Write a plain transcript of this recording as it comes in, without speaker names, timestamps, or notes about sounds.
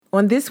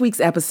On this week's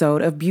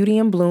episode of Beauty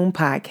and Bloom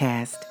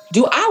podcast.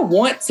 Do I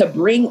want to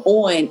bring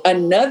on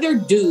another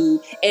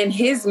dude and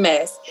his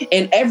mess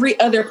and every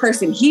other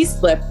person he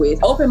slept with,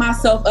 open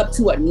myself up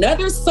to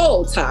another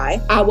soul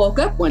tie? I woke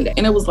up one day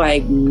and it was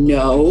like,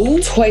 no.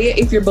 Toya,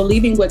 if you're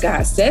believing what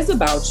God says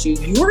about you,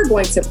 you're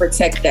going to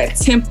protect that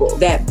temple,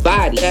 that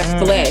body,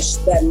 that flesh,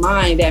 that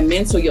mind, that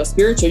mental, your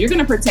spiritual. You're going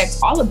to protect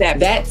all of that.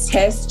 That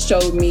test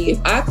showed me if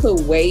I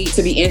could wait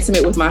to be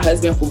intimate with my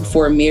husband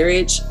before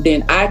marriage,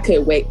 then I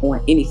could wait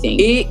on anything.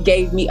 It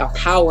gave me a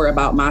power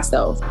about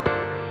myself.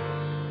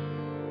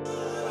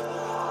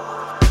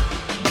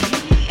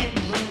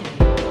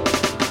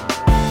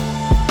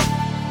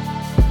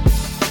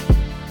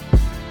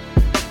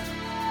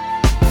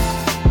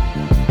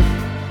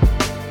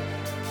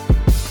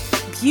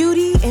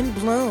 Beauty and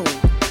Bloom.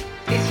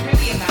 It's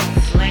really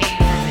about slaying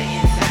from the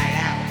inside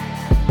out.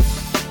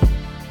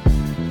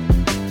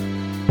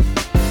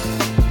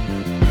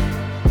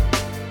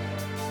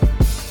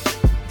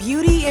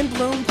 Beauty and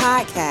Bloom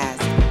podcast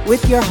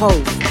with your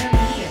host.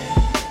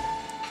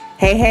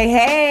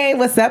 Hey,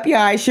 what's up,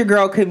 y'all? It's your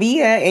girl,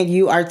 Camilla, and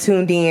you are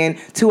tuned in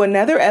to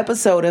another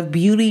episode of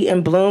Beauty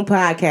and Bloom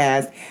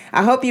podcast.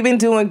 I hope you've been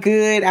doing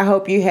good. I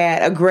hope you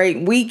had a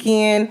great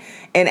weekend.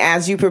 And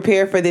as you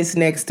prepare for this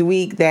next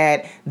week,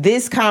 that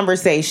this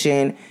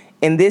conversation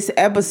in this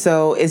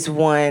episode is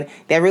one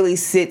that really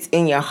sits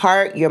in your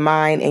heart, your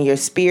mind, and your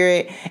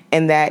spirit,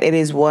 and that it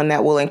is one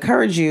that will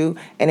encourage you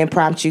and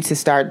prompt you to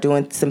start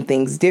doing some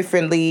things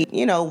differently.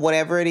 You know,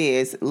 whatever it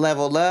is,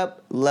 level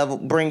up,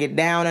 bring it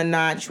down a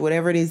notch,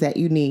 whatever it is that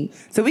you need.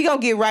 So we're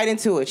going to get right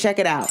into it. Check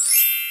it out.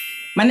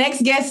 My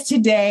next guest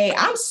today,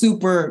 I'm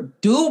super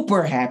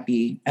duper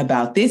happy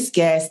about this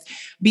guest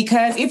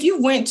because if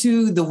you went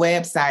to the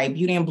website,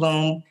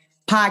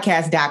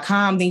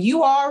 beautyandbloompodcast.com, then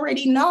you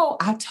already know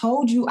I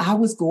told you I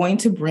was going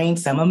to bring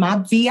some of my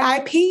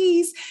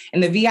VIPs.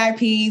 And the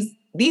VIPs,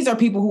 these are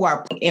people who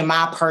are in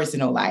my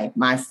personal life,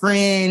 my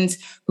friends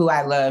who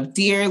I love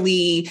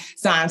dearly.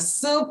 So I'm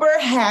super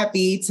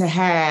happy to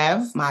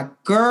have my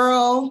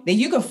girl that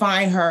you can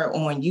find her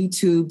on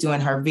YouTube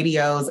doing her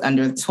videos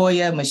under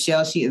Toya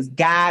Michelle. She is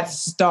God's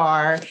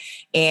star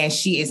and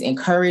she is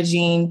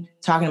encouraging,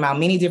 talking about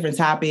many different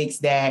topics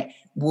that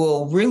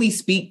will really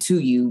speak to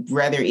you,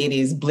 whether it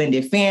is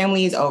blended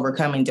families,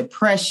 overcoming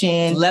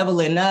depression,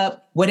 leveling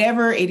up,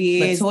 whatever it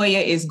is,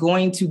 Toya is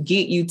going to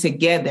get you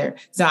together.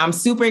 So I'm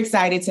super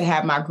excited to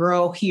have my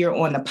girl here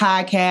on the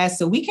podcast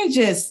so we can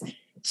just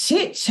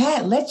chit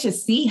chat, let you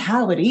see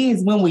how it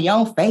is when we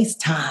on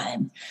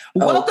FaceTime.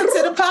 Welcome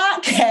to the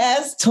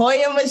podcast,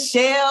 Toya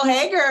Michelle.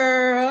 Hey,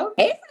 girl.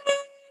 Hey.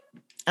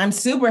 I'm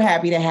super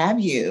happy to have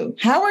you.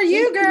 How are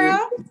you,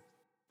 girl?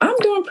 I'm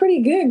doing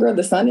pretty good, girl.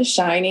 The sun is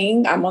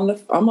shining. I'm on the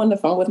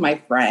phone with my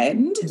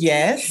friend.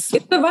 Yes.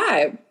 It's the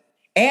vibe.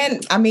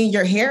 And I mean,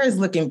 your hair is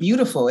looking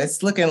beautiful.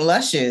 It's looking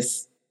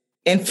luscious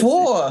and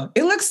full.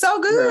 It looks so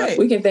good. Girl,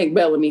 we can thank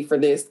Bellamy for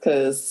this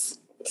because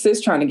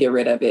sis trying to get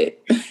rid of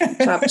it.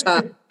 Chop,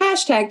 chop.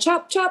 Hashtag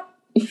chop, chop.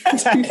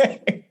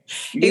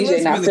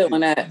 BJ not really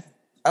feeling that.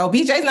 Oh,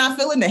 BJ's not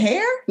feeling the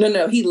hair?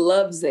 No. He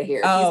loves the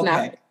hair. Oh, he's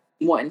not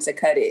wanting to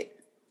cut it.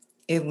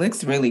 It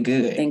looks really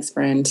good. Thanks,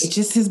 friend. It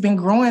just has been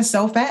growing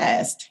so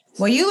fast.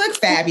 Well, you look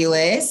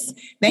fabulous.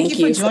 Thank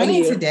you for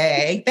joining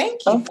today.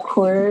 Thank you. Of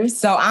course.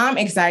 So I'm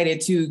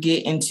excited to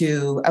get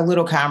into a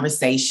little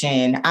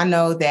conversation. I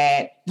know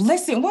that,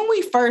 listen, when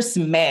we first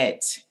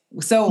met,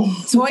 so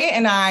Toya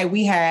and I,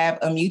 we have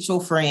a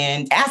mutual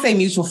friend. I say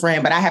mutual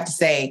friend, but I have to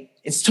say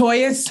it's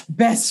Toya's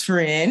best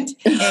friend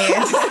and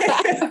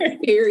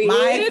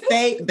my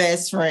fake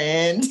best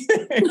friend.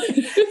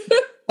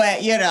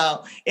 But, you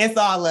know, it's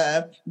all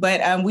love.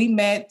 But we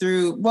met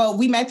through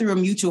a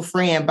mutual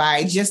friend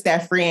by just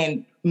that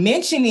friend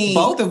mentioning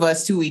both of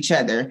us to each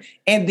other.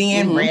 And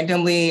then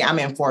randomly, I'm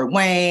in Fort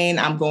Wayne.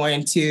 I'm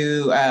going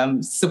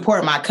to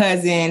support my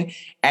cousin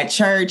at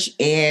church.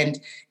 And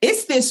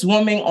it's this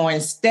woman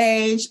on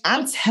stage.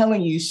 I'm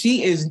telling you,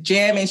 she is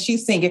jamming.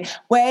 She's singing,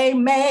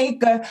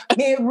 Waymaker,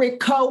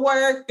 miracle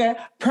worker,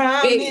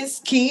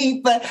 promise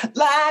keeper,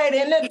 light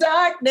in the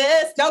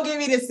darkness. Don't get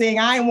me to sing.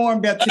 I ain't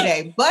warmed up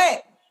today.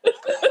 But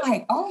I'm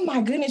like, oh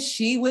my goodness,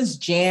 she was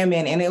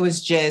jamming and it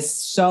was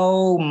just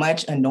so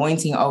much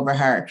anointing over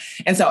her.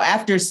 And so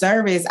after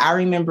service, I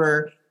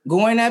remember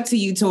going up to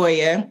you,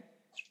 Toya,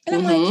 and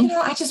I'm like, you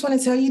know, I just want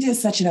to tell you, you did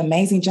such an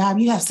amazing job.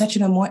 You have such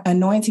an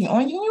anointing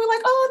on you. And you were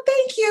like, oh,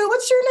 thank you.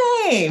 What's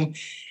your name?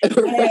 And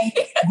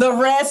the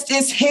rest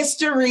is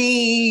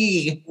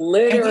history.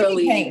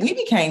 Literally. We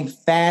became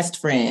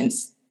fast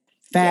friends.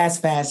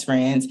 Fast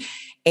friends.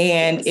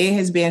 And it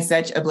has been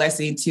such a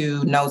blessing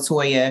to know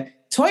Toya.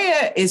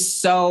 Toya is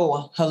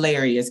so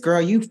hilarious.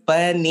 Girl, you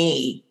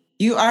funny.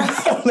 You are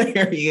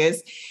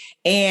hilarious.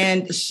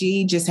 And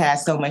she just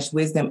has so much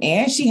wisdom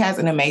and she has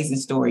an amazing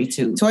story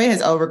too. Toya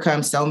has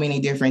overcome so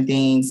many different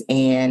things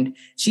and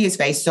she has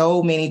faced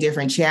so many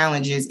different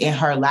challenges in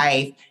her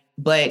life,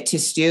 but to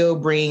still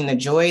bring the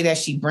joy that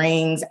she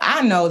brings,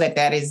 I know that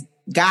that is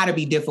gotta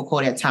be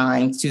difficult at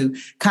times to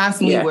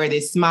constantly wear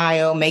this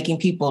smile, making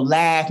people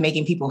laugh,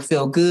 making people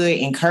feel good,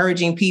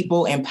 encouraging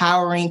people,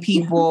 empowering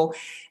people.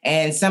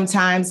 And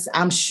sometimes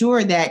I'm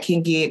sure that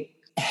can get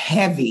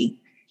heavy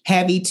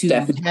to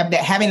have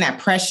that, having that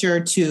pressure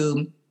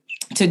to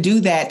do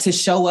that, to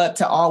show up,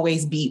 to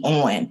always be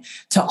on,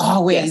 to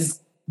always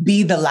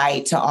be the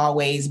light, to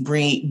always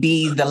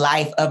be the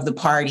life of the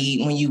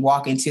party when you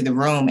walk into the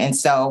room. And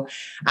so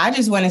I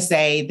just want to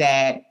say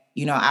that,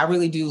 you know, I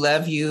really do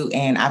love you,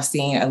 and I've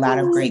seen a lot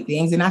of great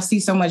things, and I see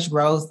so much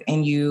growth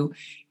in you.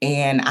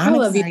 And I'm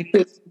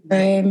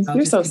excited.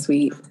 You're so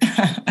sweet.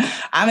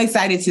 I'm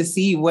excited to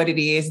see what it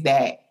is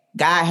that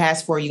God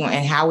has for you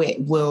and how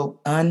it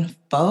will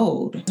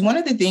unfold. One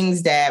of the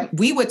things that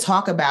we would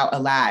talk about a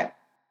lot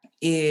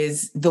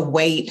is the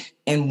wait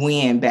and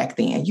win back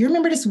then. You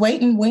remember this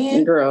wait and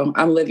win? Girl,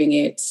 I'm living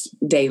it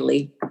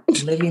daily.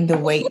 Living the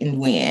wait and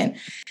win.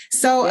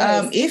 So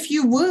if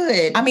you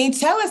would, I mean,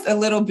 tell us a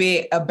little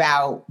bit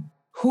about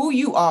who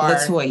you are,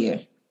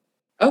 LaToya.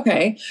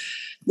 Okay.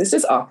 This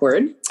is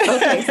awkward.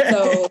 Okay.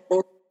 So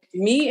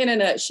me in a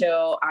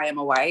nutshell, I am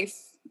a wife.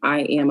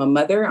 I am a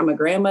mother. I'm a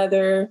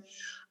grandmother.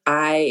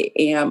 I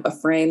am a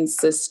friend,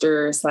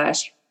 sister, /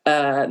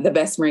 the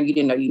best friend you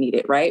didn't know you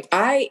needed, right?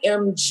 I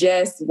am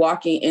just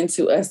walking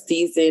into a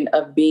season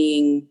of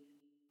being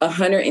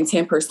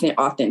 110%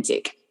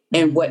 authentic.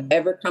 And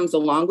whatever comes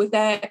along with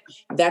that,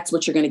 that's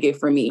what you're going to get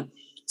from me.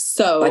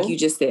 So like you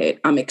just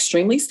said, I'm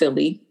extremely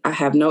silly. I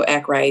have no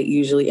act right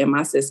usually in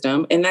my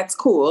system, and that's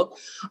cool.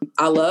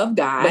 I love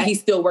God, but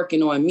he's still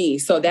working on me.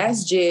 So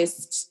that's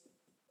just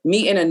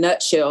me in a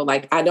nutshell.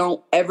 Like, I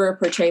don't ever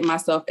portray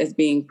myself as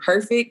being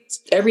perfect.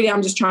 Every day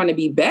I'm just trying to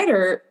be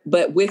better.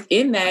 But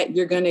within that,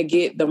 you're going to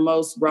get the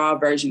most raw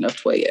version of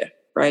Toya,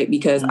 right?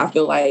 Because I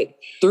feel like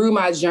through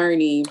my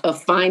journey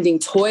of finding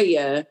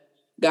Toya,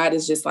 God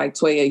is just like,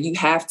 Toya, you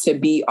have to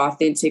be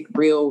authentic,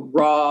 real,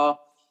 raw,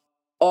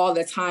 all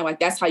the time. Like,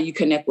 that's how you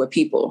connect with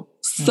people.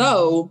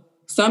 So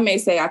some may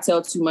say I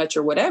tell too much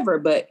or whatever,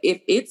 but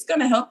if it's going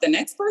to help the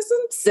next person,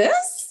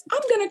 sis,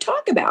 I'm going to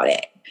talk about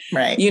it.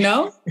 Right. You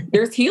know,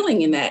 there's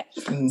healing in that.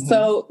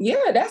 So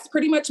yeah, that's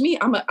pretty much me.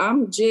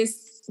 I'm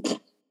just,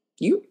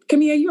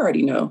 Camille, you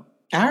already know.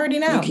 I already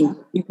know.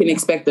 You can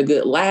expect a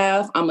good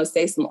laugh. I'm going to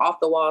say some off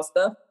the wall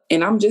stuff,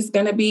 and I'm just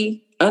going to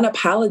be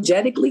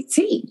unapologetically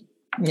T.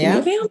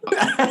 Yeah.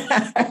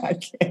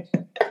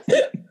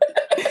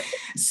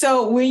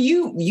 So when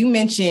you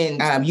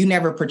mentioned you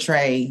never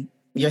portray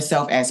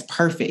yourself as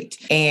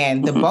perfect,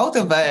 and the both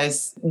of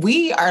us,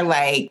 we are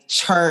like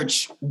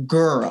church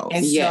girls.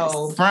 And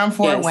so from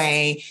Fort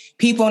Wayne,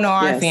 people know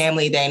our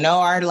family, they know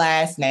our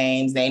last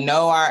names, they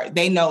know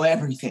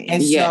everything.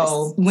 And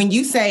so when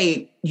you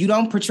say you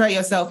don't portray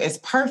yourself as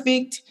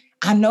perfect,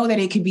 I know that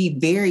it could be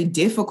very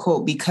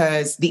difficult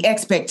because the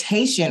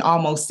expectation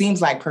almost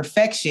seems like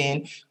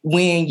perfection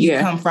when you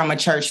come from a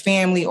church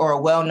family or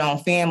a well-known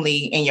family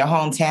in your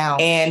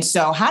hometown. And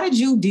so how did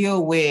you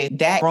deal with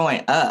that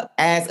growing up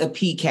as a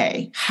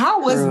PK?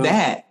 How was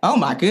that? Oh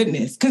my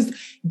goodness. Because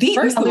these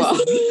are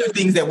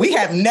things that we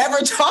have never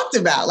talked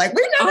about. Like,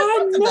 we never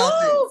talked about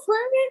this.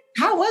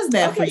 How was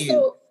that for you?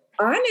 So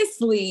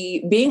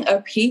honestly, being a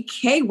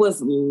PK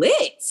was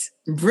lit.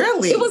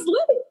 Really? It was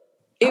lit.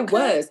 It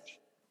was.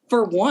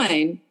 For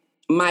one,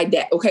 my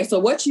dad. Okay, so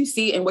what you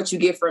see and what you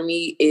get from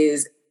me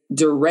is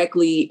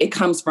directly, it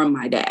comes from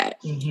my dad.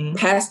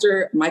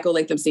 Pastor Michael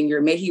Latham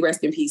Sr., may he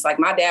rest in peace. Like,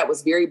 my dad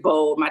was very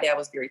bold. My dad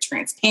was very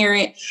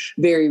transparent,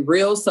 very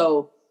real.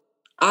 So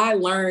I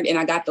learned and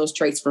I got those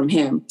traits from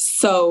him.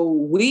 So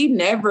we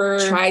never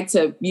tried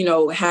to,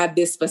 have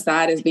this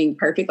facade as being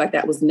perfect. Like,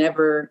 that was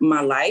never my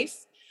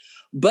life.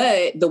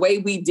 But the way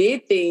we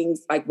did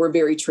things, like, we're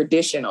very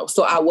traditional.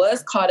 So I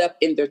was caught up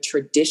in the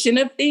tradition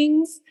of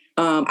things.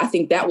 I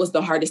think that was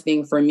the hardest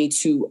thing for me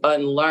to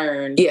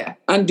unlearn. Yeah.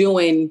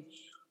 Undoing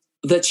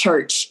the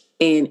church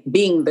and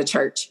being the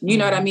church. You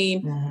know what I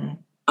mean?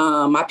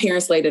 My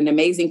parents laid an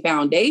amazing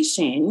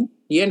foundation.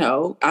 I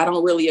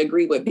don't really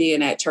agree with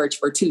being at church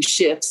for 2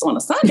 shifts on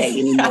a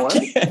Sunday anymore.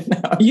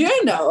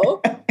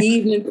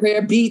 Evening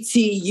prayer,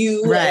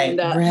 BTU,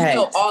 and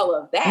all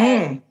of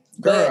that.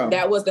 But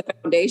that was the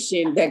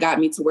foundation that got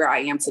me to where I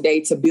am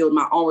today, to build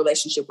my own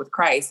relationship with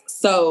Christ.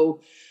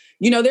 So,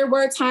 there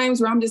were times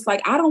where I'm just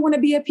like, I don't want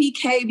to be a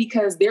PK,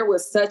 because there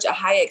was such a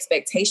high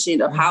expectation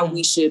of how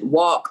we should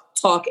walk,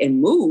 talk, and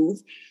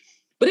move.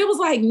 But it was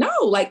like, no,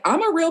 like,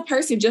 I'm a real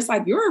person, just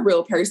like you're a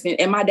real person.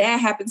 And my dad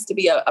happens to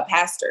be a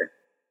pastor.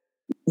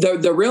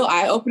 The real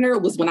eye opener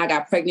was when I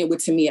got pregnant with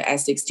Tamia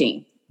at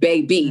 16.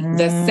 Baby,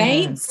 the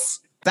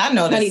Saints. I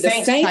know the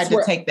Saints tried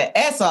to take the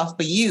S off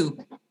for you.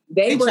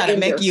 They were trying to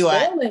make you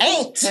an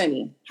ain't.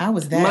 Honey. How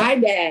was that? My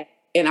dad.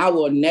 And I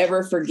will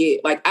never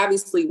forget, like,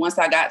 obviously, once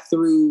I got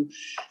through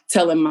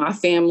telling my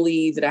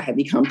family that I had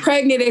become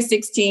pregnant at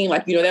 16,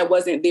 like, that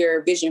wasn't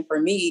their vision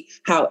for me.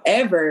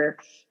 However,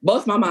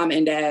 both my mom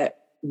and dad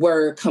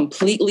were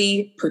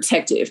completely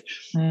protective.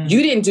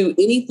 You didn't do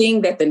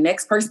anything that the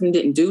next person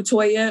didn't do,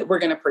 Toya. We're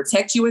going to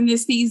protect you in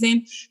this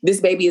season. This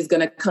baby is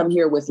going to come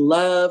here with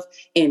love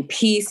and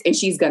peace, and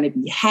she's going to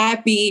be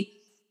happy.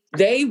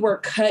 They were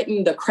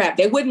cutting the crap.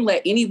 They wouldn't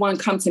let anyone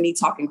come to me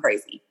talking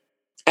crazy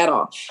at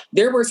all.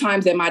 There were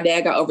times that my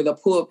dad got over the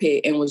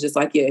pulpit and was just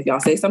like, yeah, if y'all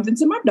say something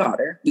to my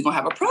daughter, we're going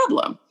to have a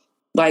problem.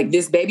 Like,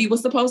 this baby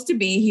was supposed to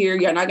be here.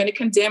 You're not going to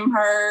condemn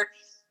her.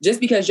 Just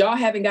because y'all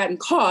haven't gotten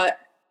caught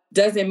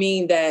doesn't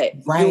mean that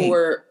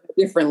you're a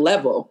different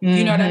level.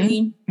 You know what I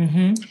mean?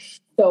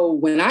 So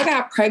when I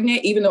got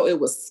pregnant, even though it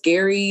was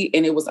scary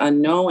and it was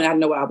unknown and I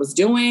didn't know what I was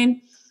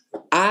doing,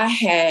 I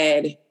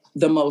had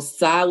the most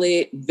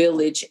solid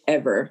village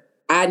ever.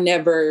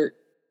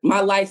 My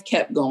life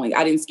kept going.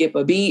 I didn't skip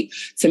a beat.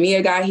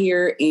 Tamia got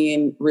here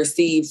and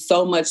received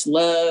so much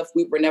love.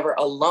 We were never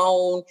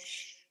alone.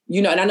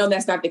 You know, and I know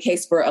that's not the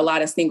case for a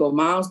lot of single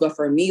moms, but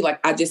for me,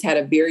 like, I just had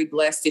a very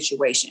blessed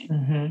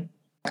situation.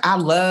 I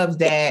love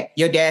that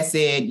your dad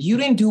said you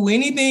didn't do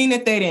anything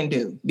that they didn't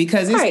do,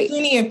 because there's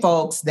plenty of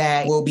folks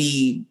that will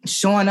be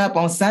showing up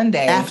on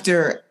Sunday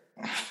after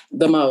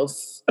the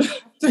most.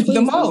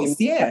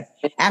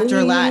 After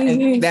a lot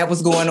that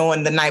was going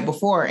on the night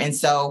before. And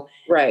so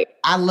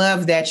I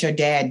love that your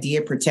dad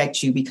did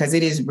protect you, because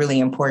it is really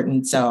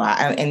important. So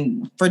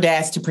and for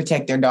dads to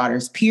protect their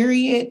daughters,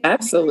 period.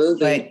 Absolutely.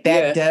 But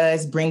that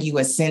does bring you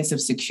a sense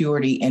of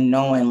security in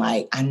knowing,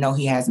 like, I know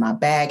he has my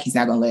back. He's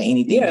not going to let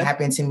anything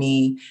happen to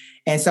me.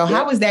 And so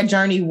how was that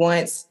journey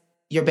once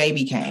your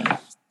baby came?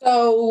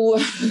 So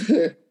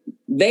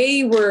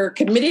they were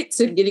committed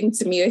to getting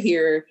Tamia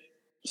here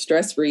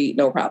stress-free,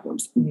 no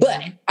problems. But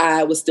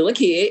I was still a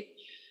kid.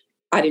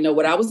 I didn't know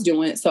what I was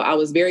doing. So I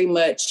was very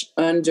much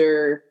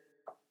under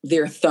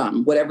their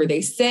thumb. Whatever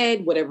they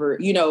said, whatever,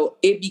 you know,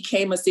 it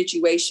became a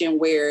situation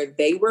where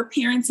they were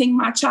parenting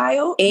my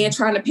child and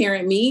trying to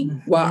parent me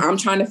while I'm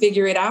trying to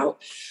figure it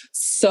out.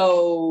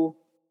 So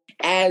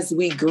as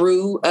we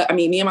grew,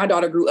 me and my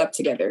daughter grew up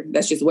together.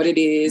 That's just what it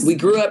is. We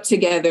grew up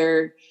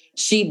together.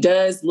 She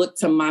does look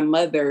to my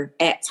mother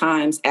at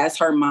times as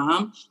her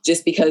mom,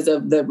 just because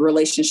of the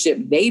relationship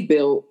they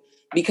built.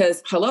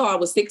 Because, I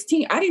was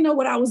 16. I didn't know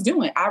what I was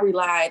doing. I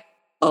relied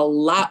a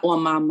lot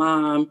on my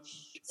mom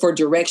for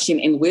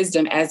direction and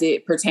wisdom as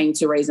it pertained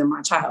to raising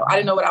my child. I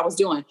didn't know what I was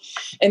doing.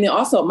 And then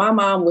also my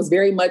mom was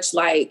very much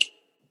like,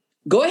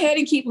 go ahead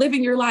and keep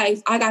living your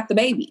life. I got the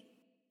baby.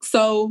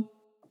 So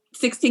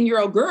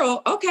 16-year-old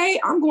girl, okay,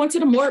 I'm going to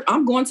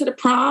the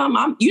prom,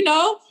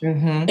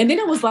 and then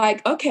it was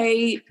like,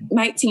 okay,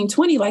 19,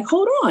 20, like,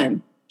 hold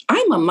on,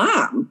 I'm a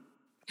mom.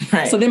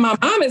 So then my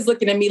mom is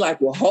looking at me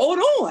like, well, hold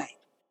on,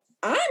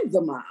 I'm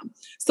the mom.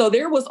 So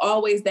there was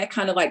always that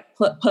kind of like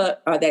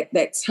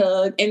that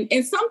tug.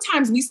 And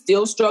sometimes we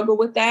still struggle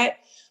with that,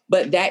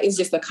 but that is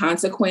just a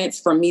consequence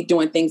from me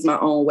doing things my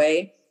own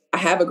way. I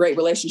have a great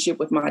relationship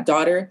with my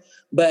daughter,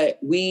 but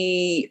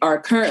we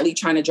are currently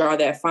trying to draw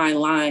that fine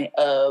line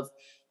of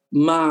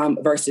mom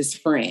versus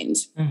friend.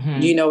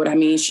 You know what I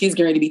mean? She's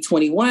going to be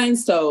 21.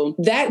 So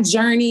that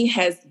journey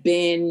has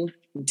been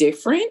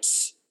different.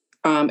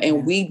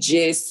 And we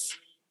just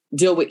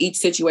deal with each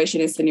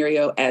situation and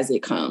scenario as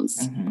it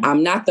comes.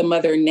 I'm not the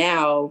mother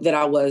now that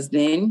I was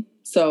then.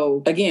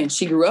 So again,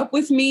 she grew up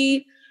with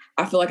me.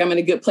 I feel like I'm in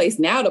a good place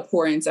now to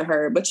pour into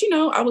her. But,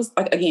 I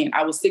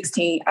was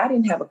 16. I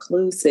didn't have a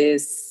clue,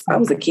 sis. I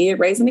was a kid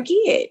raising a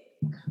kid.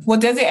 Well,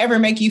 does it ever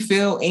make you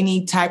feel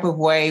any type of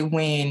way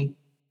when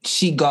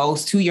she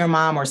goes to your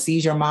mom or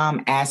sees your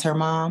mom as her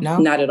mom? No?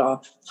 Not at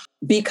all.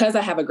 Because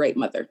I have a great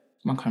mother.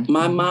 Okay.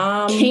 My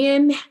mom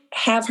can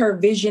have her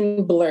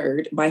vision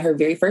blurred by her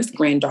very first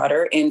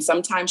granddaughter. And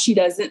sometimes she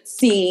doesn't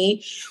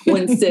see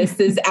when sis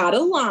is out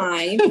of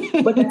line,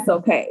 but that's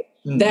okay.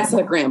 That's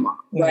her grandma,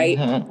 right?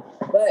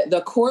 But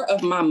the core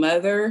of my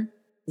mother,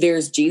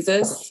 there's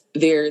Jesus,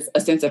 there's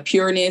a sense of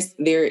pureness,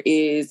 there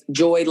is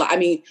joy.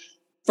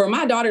 For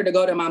my daughter to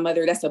go to my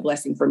mother, that's a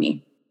blessing for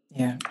me.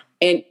 Yeah.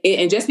 And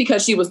just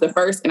because she was the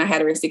first and I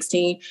had her at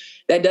 16,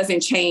 that doesn't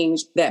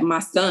change that my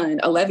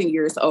son, 11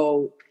 years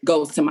old,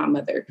 goes to my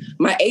mother.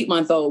 My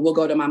 8-month-old will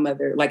go to my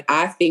mother. Like,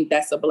 I think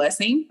that's a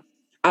blessing.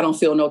 I don't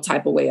feel no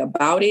type of way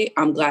about it.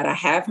 I'm glad I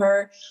have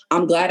her.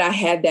 I'm glad I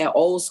had that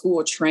old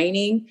school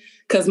training,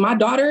 because my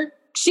daughter,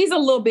 she's a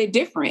little bit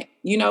different.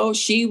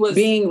 She was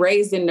being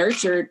raised and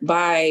nurtured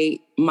by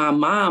my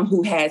mom,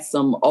 who had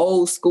some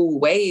old school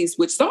ways,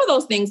 which some of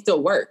those things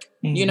still work,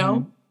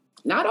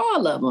 not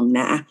all of them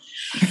now,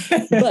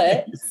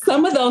 but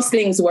some of those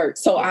things work.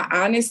 So I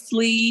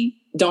honestly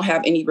don't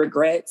have any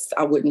regrets.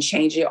 I wouldn't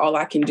change it. All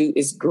I can do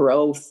is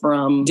grow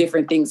from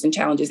different things and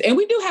challenges. And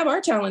we do have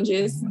our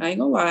challenges. I ain't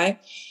gonna lie,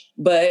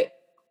 but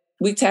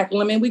we tackle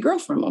them and we grow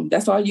from them.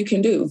 That's all you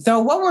can do. So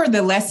what were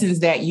the lessons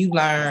that you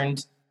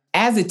learned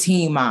as a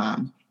teen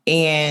mom?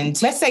 And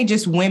let's say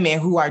just women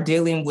who are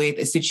dealing with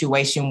a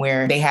situation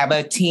where they have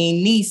a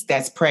teen niece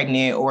that's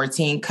pregnant, or a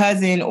teen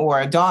cousin,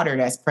 or a daughter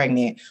that's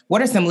pregnant.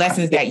 What are some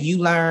lessons that you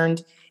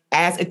learned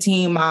as a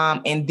teen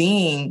mom, and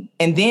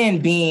then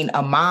being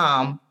a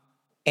mom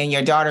and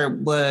your daughter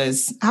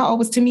was, how old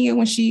was Tamia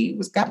when she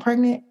got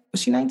pregnant?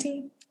 Was she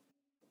 19?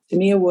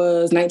 Tamia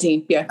was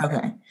 19. Yeah.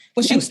 Okay.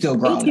 Well, she was still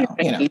grown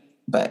though,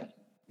 but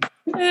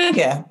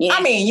yeah.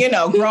 I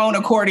mean, grown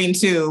according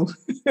to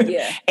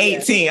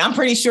 18. Yeah. I'm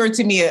pretty sure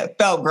Tamia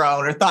felt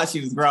grown or thought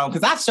she was grown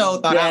because I sure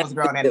thought I was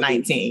grown at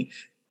 19.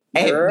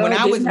 Girl,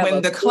 and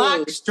when the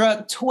clock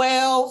struck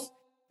 12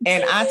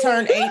 and I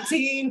turned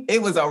 18,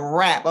 it was a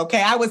wrap.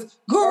 Okay. I was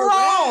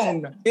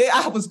grown.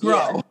 I was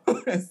grown.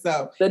 Yeah.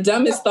 So the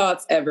dumbest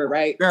thoughts ever,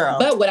 right? Girl.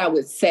 But what I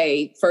would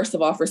say, first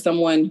of all, for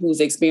someone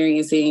who's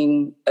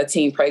experiencing a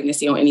teen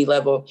pregnancy on any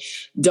level,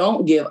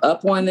 don't give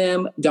up on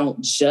them.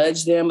 Don't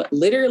judge them.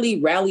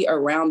 Literally rally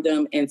around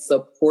them and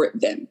support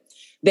them.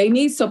 They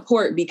need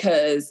support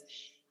because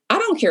I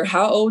don't care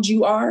how old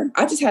you are.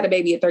 I just had a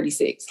baby at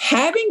 36.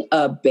 Having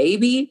a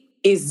baby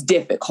is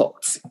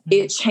difficult.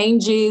 It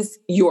changes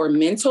your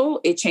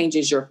mental, it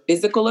changes your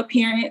physical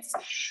appearance.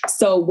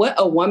 So what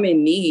a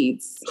woman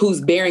needs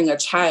who's bearing a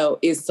child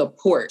is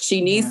support.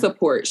 She needs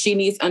support. She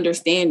needs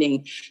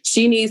understanding.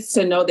 She needs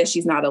to know that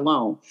she's not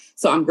alone.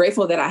 So I'm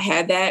grateful that I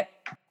had that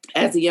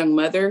as a young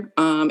mother.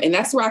 And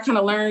that's where I kind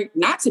of learned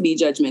not to be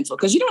judgmental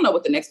because you don't know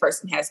what the next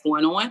person has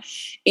going on.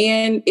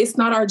 And it's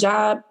not our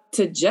job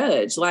to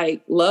judge,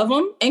 like love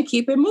them and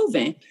keep it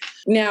moving.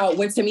 Now,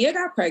 when Tamia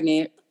got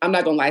pregnant, I'm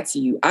not going to lie to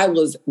you, I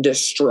was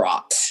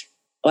distraught.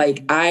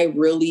 Like I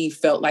really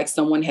felt like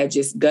someone had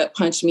just gut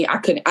punched me. I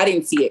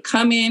didn't see it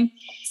coming.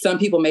 Some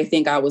people may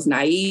think I was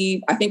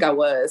naive. I think I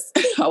was.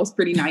 I was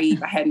pretty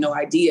naive. I had no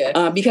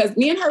idea because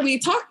me and her,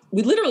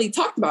 we literally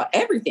talked about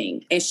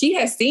everything. And she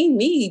has seen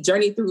me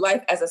journey through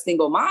life as a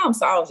single mom.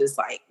 So I was just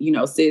like,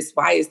 sis,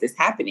 why is this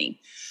happening?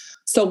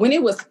 So when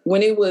it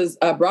was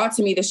brought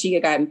to me that she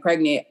had gotten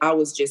pregnant, I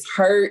was just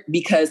hurt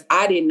because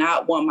I did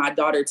not want my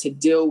daughter to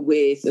deal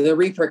with the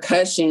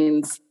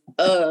repercussions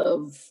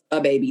of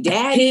a baby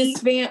daddy, his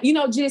family,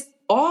 just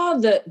all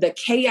the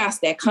chaos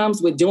that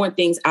comes with doing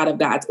things out of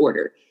God's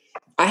order.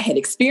 I had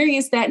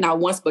experienced that not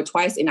once, but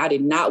twice, and I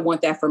did not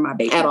want that for my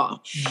baby at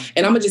all.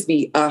 And I'm gonna just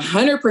be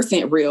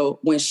 100% real.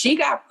 When she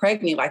got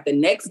pregnant, like the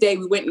next day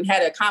we went and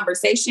had a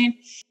conversation.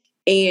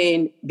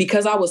 And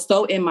because I was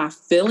so in my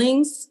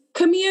feelings,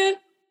 Camilla,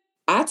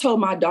 I told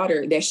my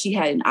daughter that she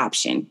had an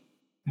option.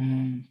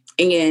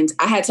 And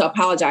I had to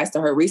apologize to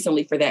her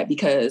recently for that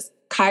because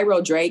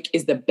Cairo Drake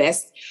is the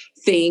best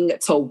thing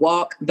to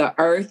walk the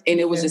earth. And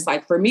it was just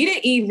like, for me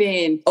to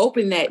even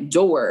open that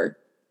door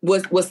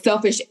was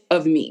selfish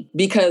of me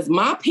because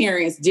my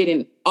parents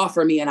didn't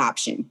offer me an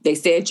option. They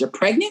said, you're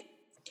pregnant,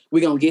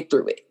 we're going to get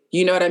through it.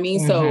 You know what I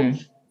mean? So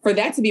for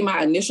that to be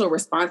my initial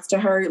response to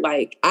her,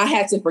 like I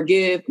had to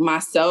forgive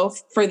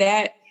myself for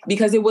that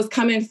because it was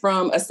coming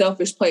from a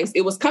selfish place.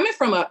 It was coming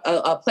from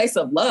a place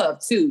of love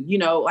too.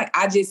 Like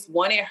I just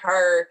wanted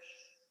her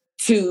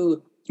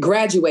to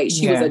graduate.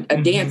 She was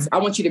a dancer. I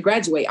want you to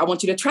graduate. I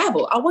want you to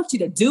travel. I want you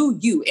to do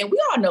you. And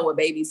we all know what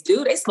babies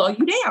do. They slow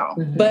you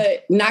down.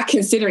 But not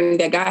considering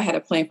that God had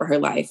a plan for her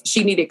life.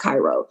 She needed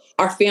Cairo.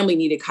 Our family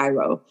needed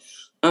Cairo.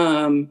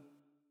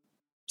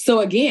 So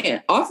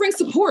again, offering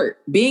support,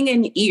 being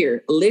an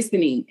ear,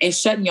 listening, and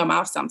shutting your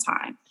mouth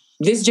sometime.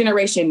 This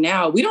generation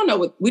now, you don't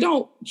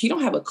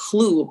have a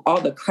clue of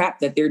all the crap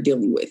that they're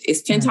dealing with.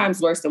 It's 10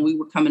 times worse than we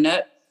were coming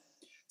up.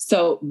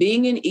 So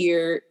being an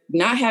ear,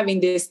 not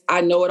having this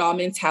I know it all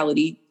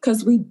mentality,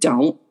 because we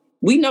don't.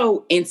 We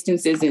know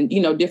instances and,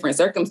 different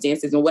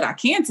circumstances. And what I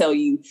can tell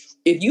you,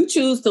 if you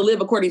choose to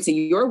live according to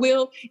your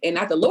will and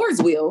not the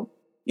Lord's will,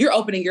 you're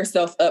opening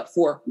yourself up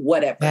for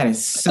whatever. That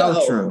is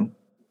so true.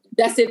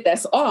 That's it.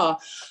 That's all.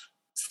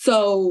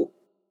 So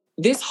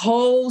this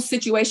whole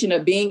situation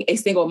of being a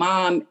single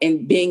mom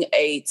and being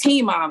a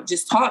teen mom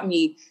just taught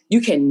me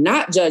you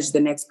cannot judge the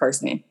next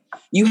person.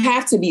 You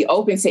have to be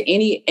open to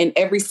any and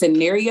every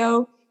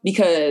scenario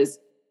because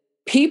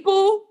the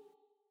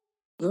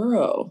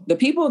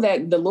people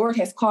that the Lord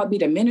has called me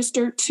to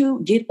minister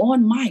to get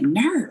on my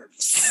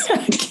nerves.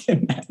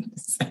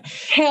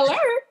 Hello,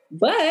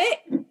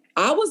 but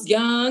I was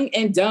young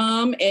and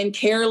dumb and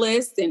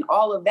careless and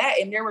all of that.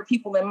 And there were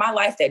people in my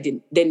life that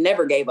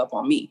never gave up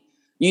on me.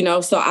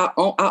 So I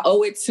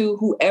owe it to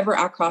whoever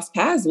I cross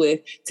paths with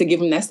to give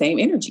them that same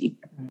energy.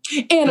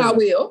 And I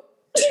will.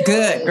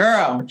 Good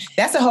girl.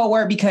 That's a whole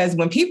word because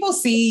when people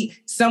see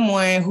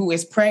someone who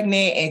is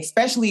pregnant, and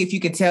especially if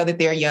you can tell that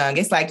they're young,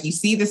 it's like you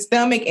see the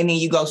stomach and then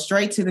you go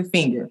straight to the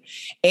finger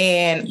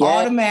and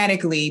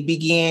automatically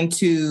begin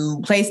to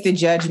place the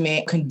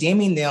judgment,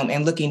 condemning them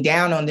and looking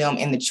down on them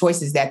and the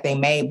choices that they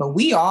made. But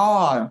we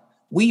all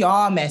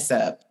mess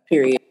up.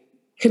 Period.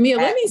 Camille,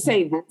 let me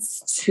say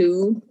this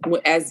too,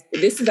 as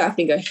this is, I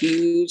think, a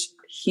huge,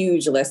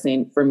 huge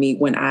lesson for me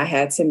when I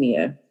had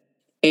Tamia.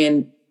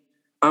 And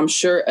I'm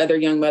sure other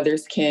young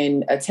mothers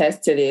can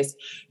attest to this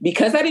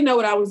because I didn't know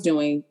what I was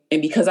doing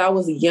and because I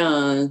was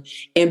young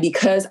and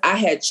because I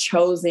had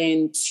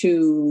chosen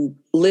to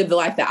live the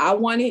life that I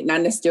wanted,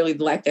 not necessarily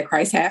the life that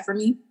Christ had for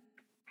me.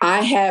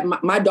 I had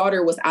my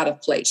daughter was out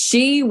of place.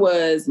 She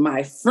was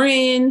my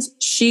friend.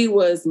 She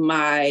was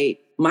my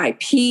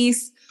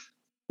peace.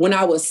 When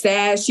I was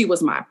sad, she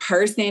was my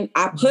person.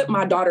 I put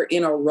my daughter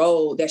in a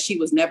role that she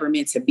was never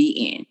meant to be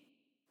in.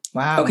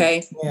 Wow.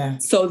 Okay. Yeah.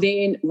 So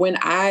then when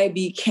I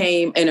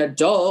became an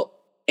adult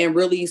and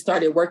really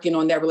started working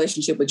on that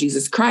relationship with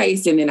Jesus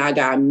Christ, and then I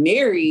got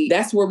married,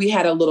 that's where we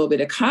had a little bit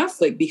of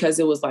conflict, because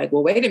it was like,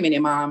 well, wait a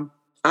minute, Mom.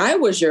 I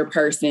was your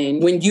person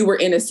when you were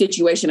in a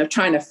situation of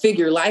trying to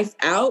figure life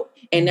out.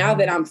 And now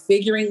that I'm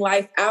figuring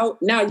life out,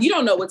 now you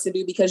don't know what to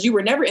do because you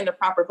were never in the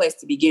proper place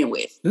to begin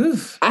with.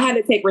 Oof. I had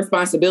to take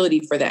responsibility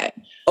for that,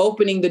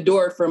 opening the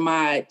door for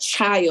my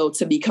child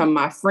to become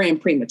my friend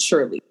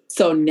prematurely.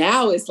 So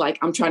now it's like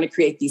I'm trying to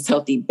create these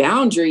healthy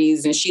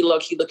boundaries, and she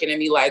low-key looking at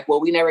me like,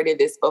 well, we never did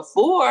this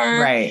before.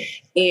 Right.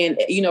 And,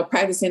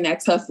 practicing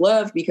that tough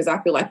love, because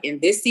I feel like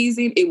in this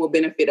season, it will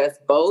benefit us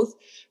both.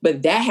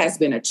 But that has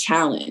been a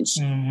challenge.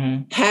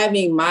 Mm-hmm.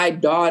 Having my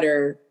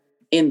daughter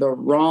in the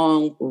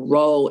wrong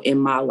role in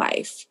my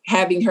life,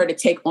 having her to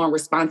take on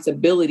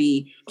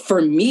responsibility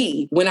for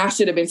me when I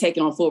should have been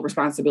taking on full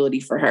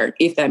responsibility for her,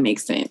 if that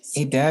makes sense.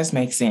 It does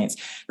make sense.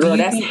 Girl,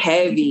 that's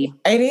heavy.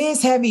 It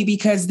is heavy,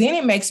 because then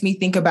it makes me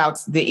think about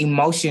the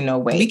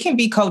emotional way. We can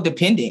be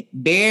codependent,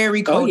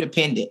 very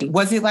codependent. Oh, yeah.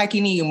 Was it like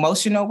any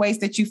emotional ways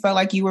that you felt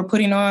like you were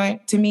putting on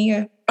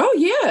Tamia? Oh,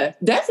 yeah,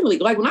 definitely.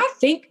 Like when I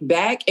think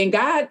back, and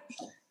God,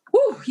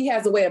 he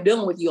has a way of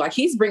dealing with you. Like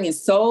he's bringing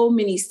so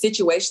many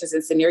situations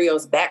and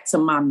scenarios back to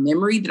my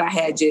memory that I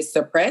had just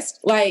suppressed.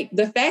 Like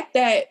the fact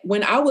that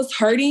when I was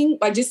hurting,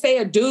 like just say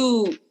a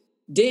dude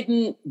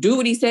didn't do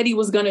what he said he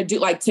was going to do.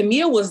 Like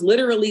Tamia was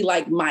literally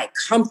like my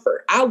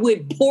comfort. I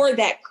would pour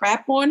that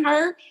crap on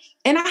her,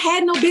 and I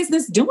had no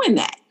business doing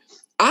that.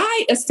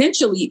 I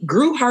essentially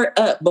grew her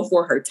up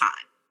before her time.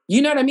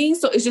 You know what I mean?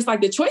 So it's just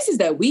like the choices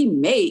that we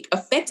make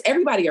affect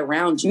everybody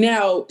around you.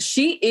 Now,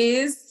 she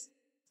is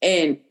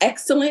an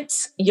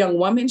excellent young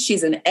woman.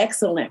 She's an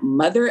excellent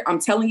mother. I'm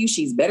telling you,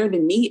 she's better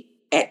than me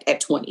at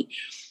 20.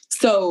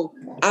 So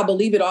I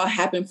believe it all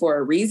happened for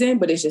a reason,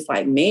 but it's just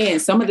like, man,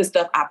 some of the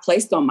stuff I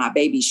placed on my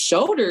baby's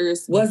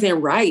shoulders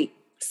wasn't right.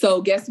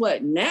 So guess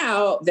what?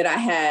 Now that I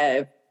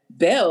have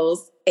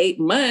Bells, 8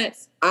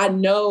 months, I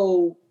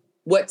know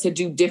what to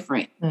do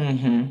different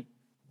in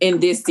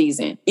this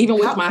season. Even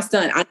with my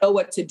son, I know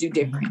what to do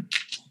different.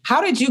 How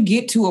did you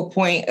get to a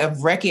point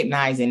of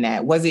recognizing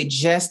that? Was it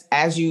just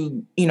as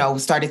you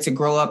started to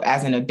grow up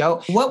as an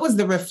adult? What was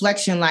the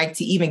reflection like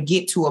to even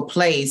get to a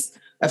place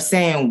of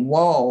saying,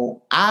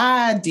 whoa,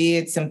 I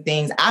did some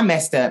things, I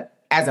messed up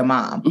as a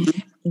mom?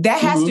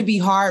 That has to be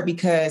hard,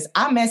 because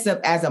I mess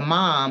up as a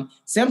mom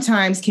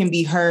sometimes can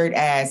be heard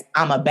as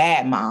I'm a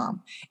bad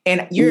mom.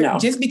 And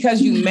just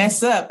because you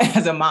mess up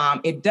as a mom,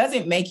 it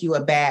doesn't make you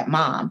a bad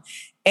mom.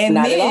 And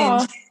Not then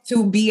at all.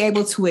 To be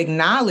able to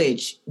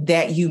acknowledge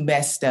that you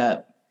messed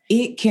up,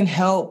 it can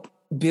help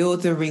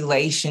build the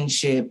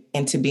relationship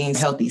into being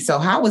healthy. So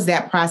how was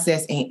that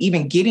process, and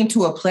even getting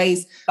to a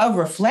place of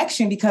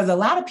reflection? Because a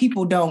lot of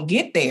people don't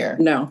get there.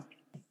 No.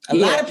 A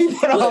lot of people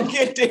don't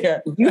get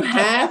there. You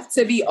have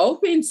to be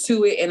open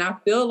to it. And I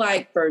feel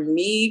like for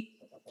me,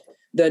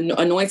 the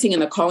anointing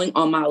and the calling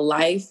on my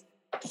life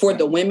for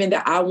the women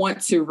that I want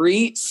to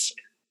reach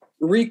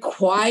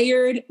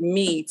required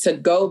me to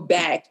go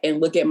back and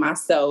look at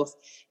myself.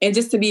 And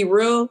just to be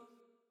real,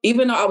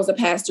 even though I was a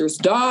pastor's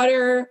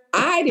daughter,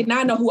 I did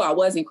not know who I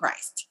was in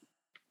Christ.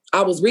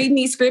 I was reading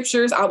these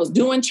scriptures. I was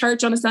doing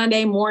church on a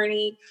Sunday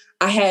morning.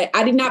 I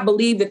did not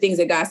believe the things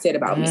that God said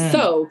about me.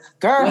 So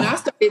when I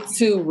started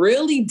to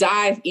really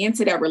dive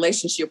into that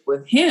relationship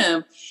with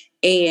him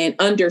and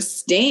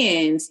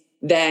understand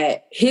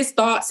that his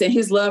thoughts and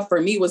his love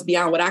for me was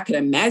beyond what I could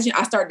imagine,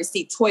 I started to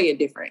see Toya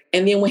different.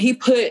 And then when he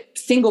put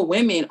single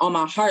women on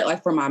my heart,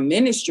 like for my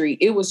ministry,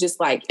 it was just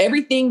like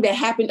everything that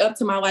happened up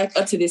to my life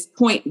up to this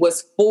point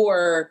was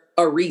for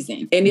a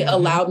reason. And it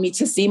allowed me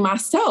to see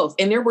myself.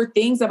 And there were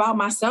things about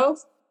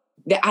myself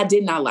that I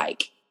did not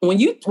like. When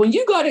you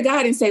go to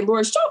God and say,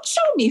 Lord,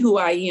 show me who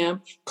I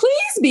am,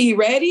 please be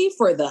ready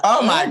for the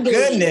my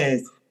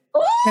goodness.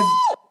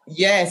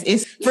 Yes,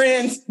 it's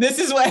friends. This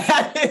is what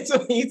happens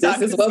when you talk.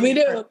 This is what we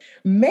do.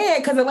 Man,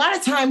 because a lot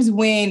of times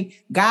when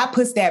God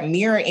puts that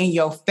mirror in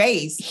your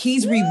face,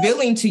 he's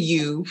revealing to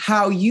you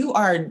how you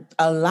are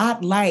a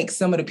lot like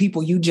some of the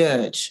people you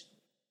judge.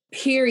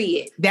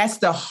 Period. That's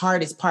the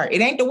hardest part. It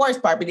ain't the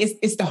worst part, but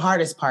it's the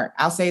hardest part.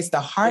 I'll say it's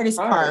the hardest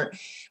part,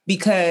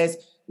 because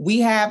we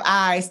have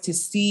eyes to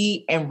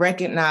see and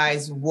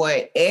recognize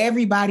what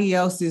everybody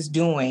else is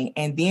doing.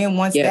 And then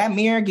once that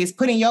mirror gets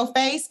put in your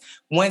face,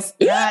 once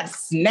God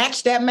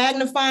snatched that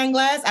magnifying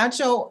glass out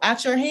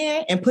your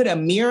hand and put a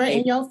mirror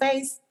in your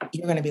face,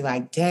 you're going to be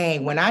like,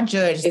 dang, when I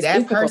judged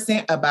that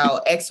person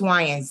about X,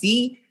 Y, and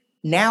Z,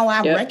 now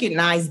I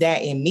recognize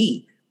that in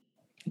me.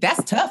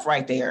 That's tough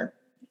right there.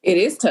 It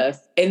is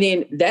tough. And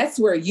then that's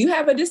where you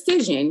have a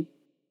decision.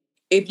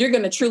 If you're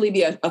going to truly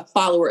be a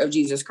follower of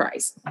Jesus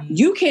Christ,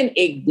 you can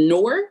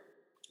ignore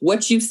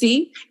what you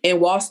see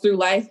and walk through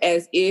life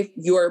as if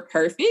you're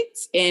perfect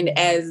and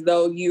as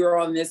though you're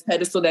on this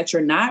pedestal that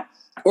you're not,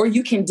 or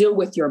you can deal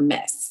with your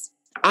mess.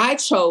 I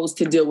chose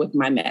to deal with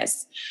my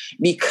mess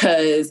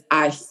because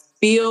I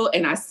feel,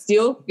 and I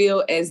still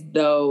feel as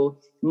though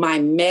my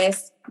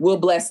mess will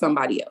bless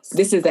somebody else.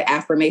 This is an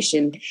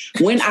affirmation.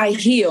 When I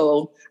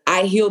heal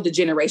the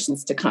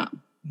generations to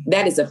come.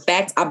 That is a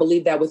fact. I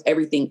believe that with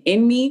everything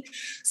in me.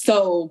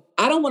 So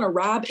I don't want to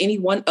rob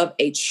anyone of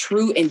a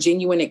true and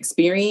genuine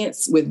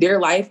experience with their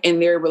life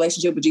and their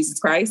relationship with Jesus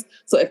Christ.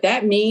 So if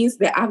that means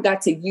that I've got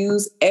to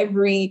use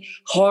every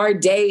hard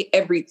day,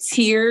 every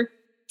tear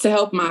to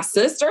help my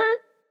sister,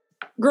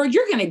 girl,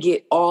 you're going to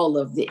get all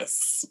of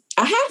this.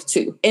 I have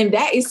to. And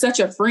that is such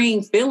a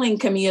freeing feeling,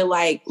 Camille,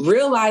 like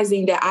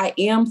realizing that I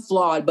am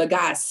flawed, but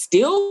God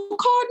still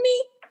called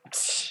me.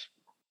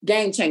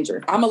 Game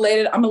changer. I'm gonna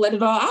let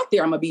it all out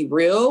there. I'm gonna be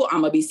real.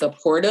 I'm gonna be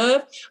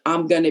supportive.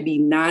 I'm gonna be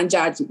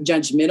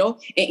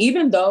non-judgmental. And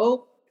even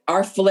though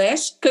our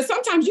flesh, because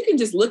sometimes you can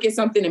just look at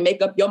something and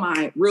make up your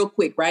mind real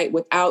quick, right?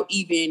 Without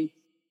even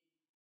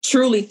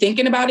truly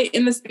thinking about it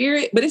in the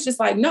spirit. But it's just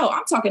like, no,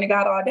 I'm talking to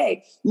God all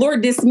day.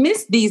 Lord,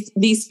 dismiss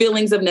these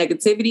feelings of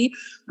negativity.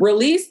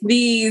 Release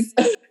these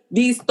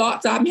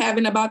thoughts I'm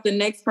having about the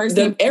next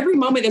person. Every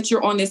moment that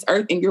you're on this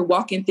earth and you're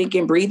walking,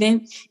 thinking,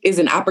 breathing is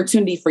an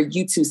opportunity for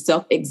you to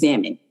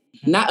self-examine,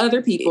 not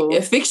other people.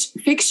 Fix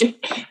your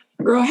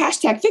girl,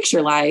 hashtag fix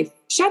your life.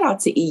 Shout out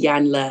to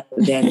Iyanla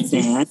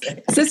Vincent.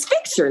 Says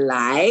fix your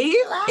life.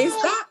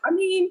 It's not, I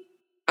mean,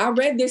 I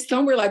read this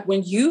somewhere, like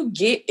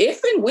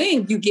if and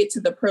when you get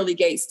to the pearly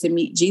gates to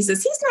meet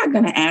Jesus, he's not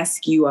going to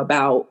ask you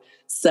about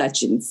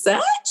such and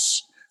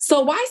such.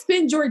 So why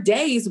spend your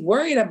days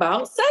worried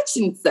about such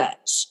and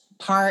such?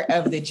 Part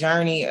of the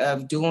journey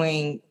of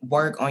doing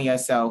work on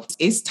yourself,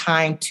 it's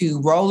time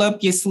to roll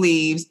up your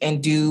sleeves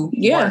and do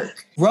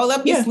work. Roll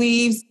up your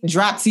sleeves,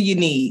 drop to your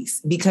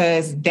knees,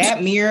 because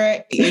that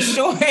mirror is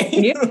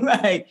showing.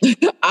 Like,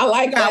 I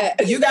like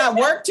that. You got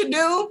work to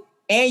do,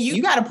 and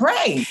you got to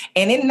pray.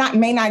 And it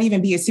may not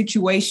even be a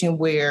situation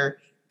where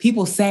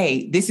people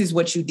say, this is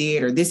what you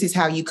did, or this is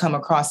how you come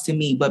across to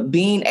me. But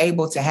being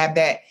able to have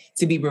that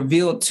to be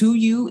revealed to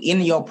you in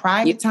your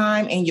private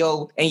time and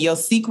your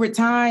secret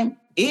time,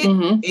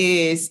 it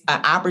is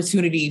an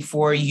opportunity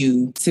for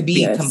you to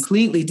be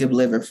completely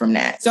delivered from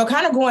that. So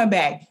kind of going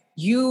back,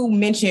 you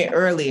mentioned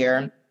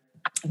earlier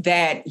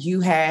that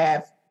you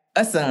have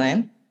a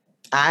son.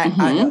 I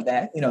know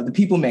that, the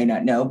people may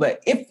not know,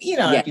 but if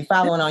you're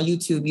following on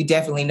YouTube, you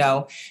definitely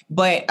know.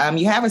 But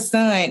you have a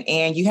son,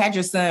 and you had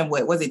your son,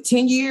 what was it,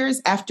 10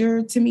 years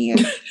after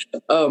Tamia?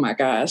 Oh my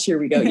gosh, here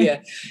we go.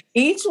 Yeah.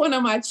 Each one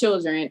of my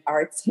children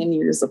are 10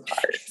 years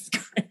apart.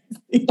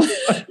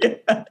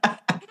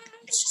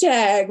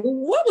 Hashtag,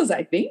 what was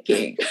I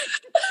thinking?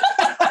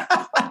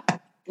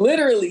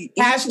 Literally.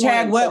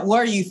 Hashtag, what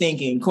were you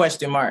thinking?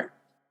 Question mark.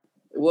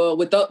 Well,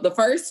 with the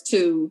first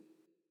two,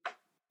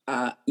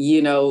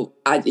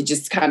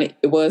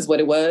 it was what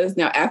it was.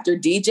 Now, after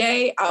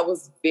DJ, I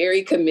was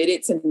very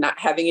committed to not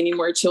having any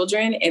more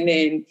children. And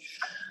then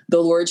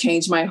the Lord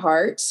changed my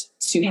heart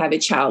to have a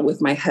child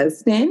with my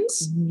husband.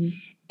 Mm-hmm.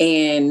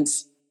 And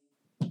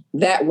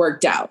that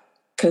worked out,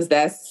 because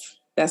that's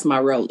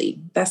my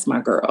rollie. That's my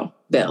girl,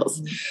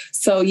 Bells. Mm-hmm.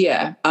 So,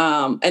 yeah.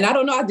 And I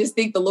don't know. I just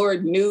think the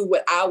Lord knew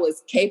what I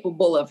was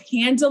capable of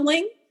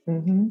handling.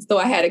 Mm-hmm. So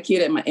I had a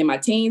kid in my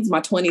teens,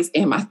 my 20s,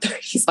 and my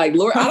 30s. Like,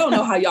 Lord, I don't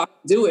know how y'all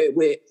do it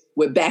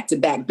with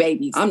back-to-back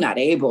babies. I'm not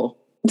able.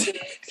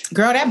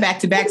 Girl, that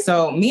back-to-back.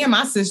 So me and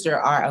my sister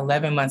are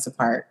 11 months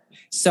apart.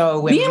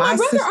 So when me and my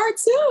brother are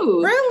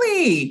too.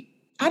 Really?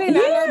 I did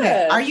not know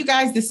that. Are you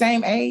guys the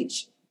same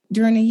age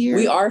during the year?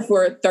 We are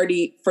for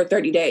 30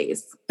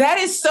 days. That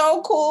is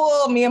so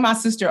cool. Me and my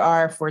sister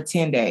are for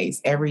 10 days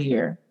every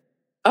year.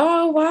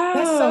 Oh, wow.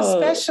 That's so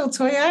special,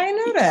 Toya. I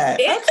didn't know that.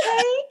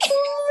 Okay.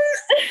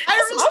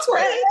 Irish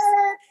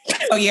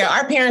twins. Oh, yeah.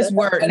 Our parents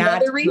were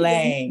not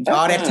playing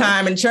all that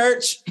time in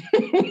church.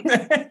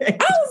 I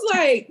was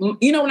like,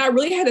 when I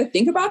really had to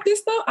think about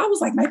this, though, I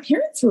was like, my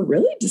parents were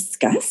really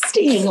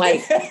disgusting.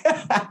 Like,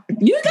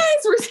 you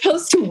guys were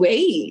supposed to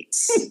wait.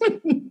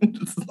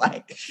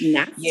 Like,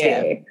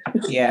 nasty.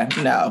 Yeah.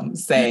 No,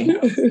 say,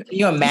 can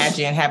you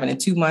imagine having a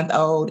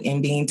 2-month-old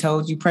and being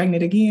told you're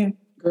pregnant again?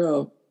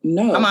 Girl.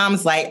 No. My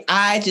mom's like,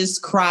 I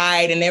just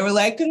cried, and they were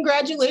like,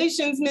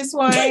 congratulations, Miss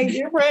White,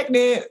 you're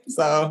pregnant.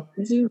 So,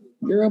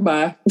 girl,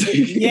 bye.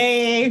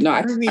 Yay. No,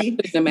 I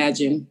couldn't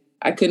imagine.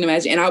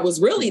 And I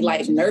was really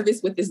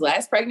nervous with this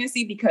last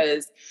pregnancy,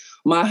 because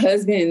my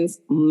husband's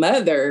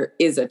mother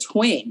is a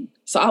twin.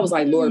 So I was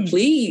like, Lord,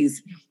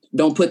 please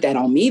don't put that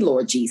on me,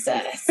 Lord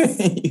Jesus.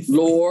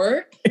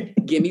 Lord,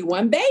 give me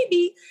one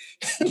baby.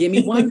 Give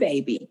me one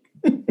baby.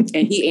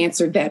 And he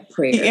answered that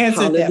prayer.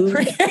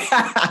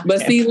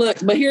 But see, look,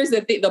 but here's the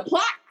thing. The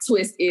plot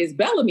twist is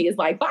Bellamy is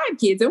like 5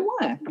 kids in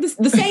one.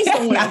 The Saints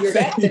don't want to hear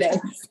that today.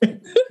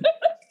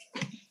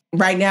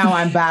 Right now,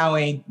 I'm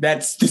bowing.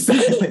 That's the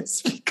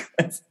silence,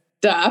 because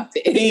stop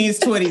it. These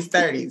 20s,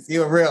 30s,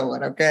 you're a real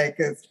one, okay?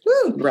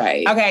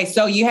 Right. Okay,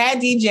 so you had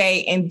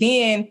DJ, and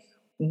then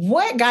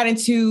what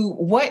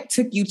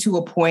took you to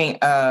a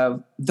point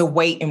of the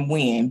wait and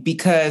when?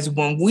 Because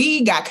when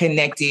we got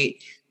connected,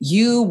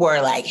 you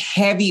were like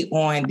heavy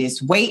on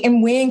this wait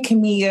and win,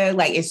 Camilla.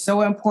 Like, it's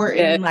so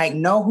important. Like,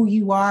 know who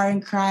you are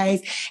in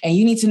Christ, and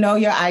you need to know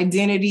your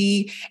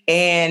identity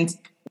and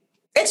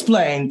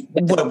explain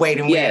what wait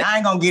and win. I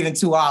ain't gonna get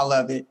into all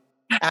of it.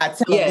 I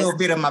tell a little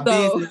bit of my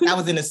business. I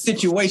was in a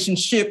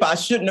situationship I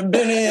shouldn't have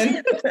been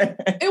in.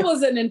 It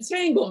was an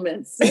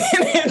entanglement.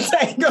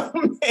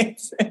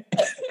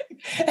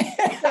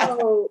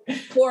 So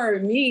for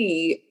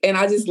me, and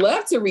I just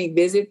love to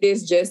revisit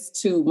this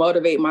just to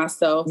motivate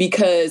myself,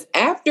 because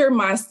after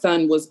my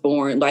son was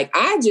born, like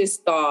I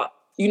just thought,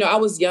 you know, I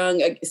was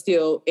young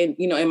still in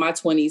my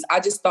 20s. I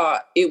just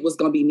thought it was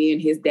going to be me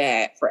and his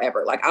dad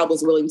forever. Like I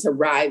was willing to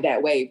ride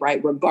that wave,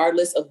 right?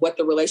 Regardless of what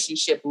the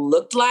relationship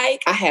looked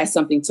like, I had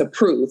something to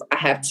prove. I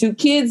have 2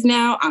 kids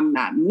now. I'm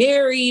not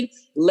married.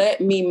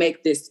 Let me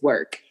make this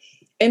work.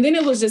 And then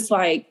it was just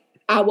like,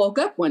 I woke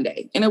up one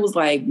day and it was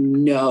like,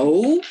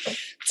 no,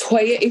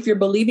 Toya, if you're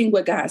believing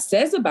what God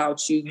says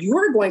about you,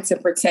 you're going to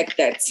protect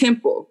that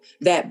temple,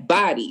 that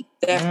body,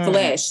 that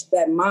flesh,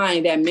 that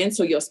mind, that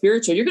mental, your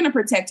spiritual. You're going to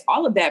protect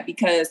all of that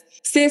because,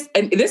 sis,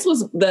 and this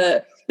was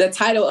the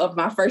title of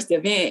my first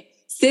event,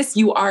 Sis,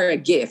 you are a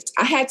gift.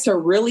 I had to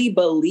really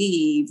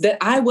believe that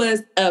I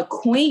was a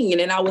queen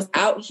and I was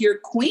out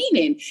here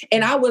queening,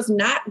 and I was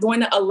not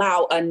going to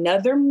allow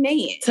another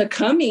man to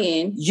come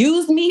in,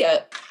 use me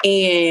up,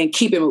 and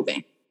keep it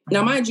moving.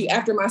 Now, mind you,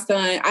 after my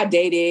son, I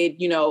dated,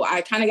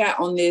 I kind of got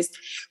on this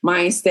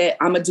mindset.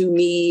 I'm going to do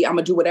me. I'm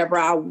going to do whatever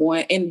I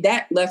want. And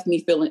that left me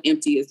feeling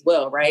empty as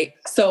well, right?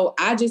 So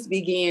I just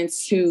began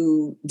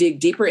to dig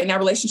deeper in that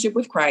relationship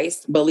with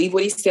Christ, believe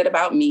what he said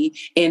about me,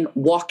 and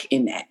walk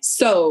in that.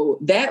 So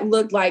that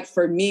looked like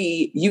for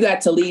me, you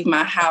got to leave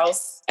my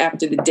house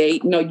after the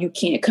date. No, you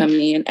can't come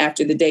in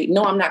after the date.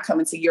 No, I'm not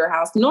coming to your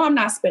house. No, I'm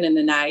not spending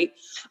the night.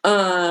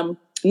 No,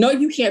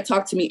 you can't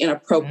talk to me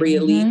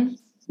inappropriately.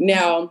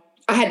 Now,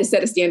 I had to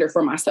set a standard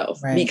for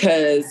myself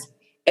because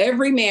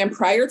every man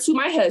prior to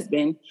my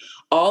husband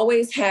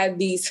always had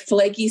these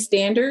flaky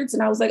standards.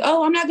 And I was like,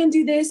 oh, I'm not going to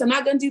do this. I'm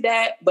not going to do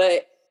that.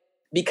 But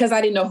because I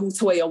didn't know who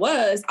Toya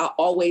was, I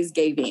always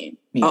gave in.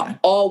 I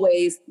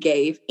always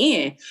gave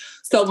in.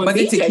 So when was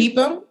it to keep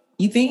him?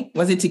 You think?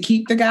 Was it to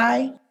keep the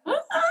guy?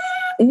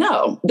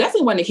 No,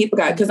 definitely wasn't to keep the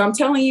guy. Because I'm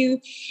telling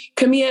you,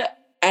 Camilla,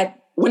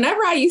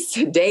 whenever I used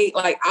to date,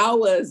 like I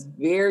was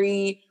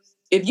very...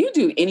 If you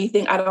do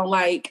anything I don't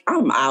like,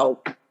 I'm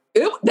out.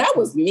 That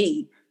was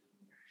me.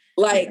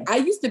 Like, I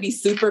used to be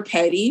super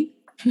petty.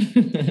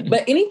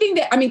 But anything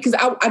because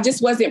I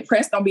just wasn't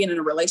pressed on being in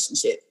a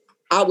relationship.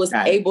 I was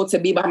able to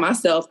be by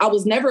myself. I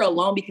was never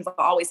alone because I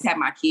always had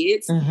my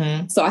kids.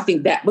 So I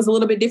think that was a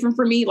little bit different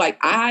for me. Like,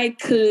 I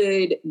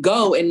could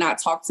go and not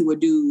talk to a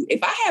dude.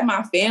 If I had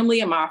my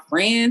family and my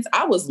friends,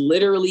 I was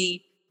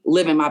literally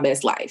living my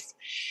best life.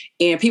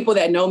 And people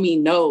that know me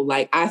know,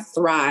 like, I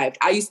thrived.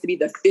 I used to be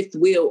the fifth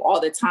wheel all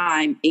the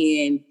time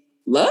and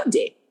loved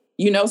it,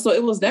 So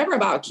it was never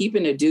about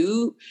keeping a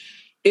dude.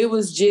 It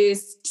was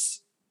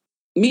just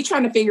me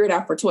trying to figure it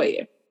out for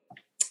Toya.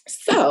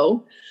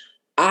 So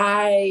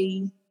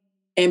and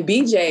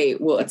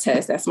BJ will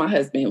attest, that's my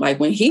husband. Like,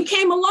 when he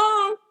came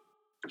along,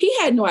 he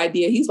had no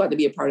idea he's about to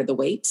be a part of the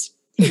wait.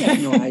 He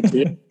had no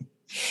idea.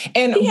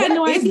 And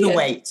what is the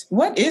wait?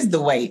 What is the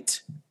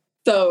wait?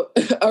 So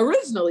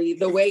originally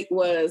the wait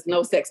was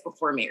no sex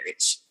before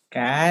marriage.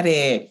 Got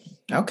it.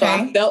 Okay. So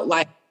I felt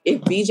like if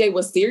BJ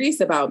was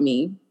serious about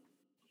me,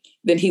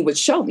 then he would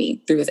show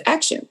me through his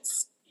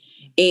actions.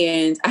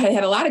 And I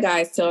had a lot of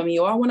guys telling me,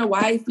 oh, I want a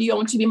wife. I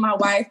want you to be my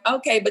wife.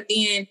 Okay. But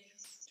then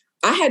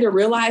I had to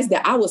realize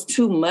that I was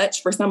too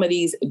much for some of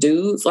these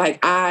dudes. Like,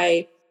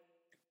 I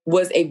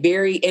was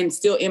and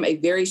still am a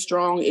very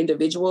strong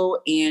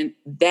individual. And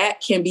that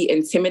can be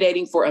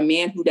intimidating for a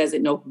man who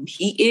doesn't know who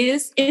he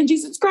is in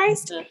Jesus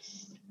Christ.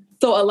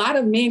 So a lot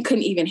of men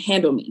couldn't even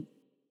handle me,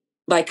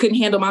 like couldn't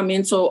handle my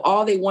mental.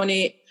 All they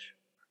wanted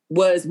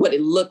was what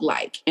it looked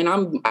like. And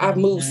I've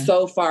moved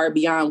so far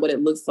beyond what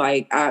it looks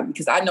like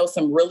because I know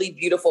some really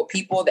beautiful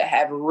people that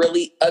have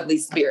really ugly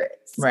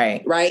spirits.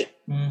 Right.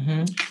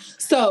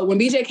 So when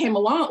BJ came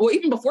along, or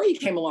even before he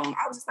came along,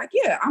 I was just like,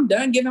 yeah, I'm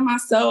done giving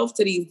myself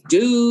to these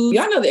dudes.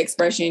 Y'all know the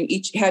expression,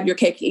 each have your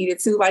cake and eat it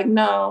too. Like,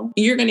 no,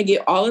 you're going to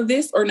get all of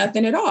this or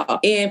nothing at all.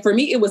 And for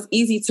me, it was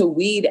easy to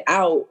weed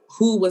out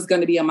who was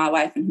going to be in my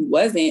life and who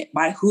wasn't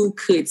by who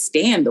could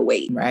stand the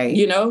weight. Right.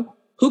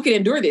 Who could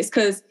endure this?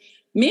 Because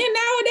men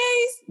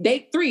nowadays,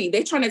 date 3,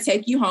 they trying to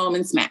take you home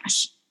and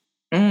smash.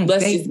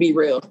 Let's just be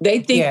real. They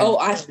think,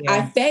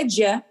 I fed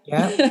you.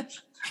 Yeah.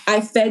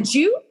 I fed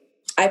you.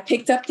 I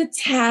picked up the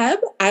tab.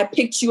 I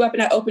picked you up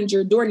and I opened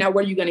your door. Now,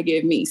 what are you going to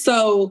give me?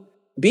 So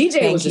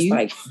BJ was just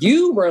like,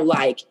 you were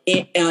like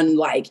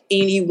unlike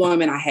any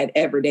woman I had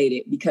ever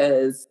dated,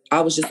 because I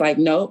was just like,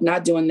 no,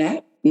 not doing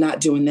that. Not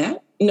doing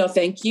that. No,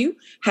 thank you.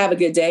 Have a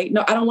good day.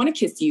 No, I don't want to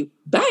kiss you.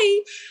 Bye.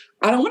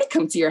 I don't want to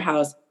come to your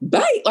house.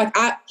 Bye. Like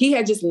he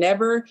had just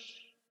never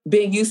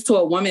been used to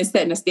a woman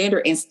setting a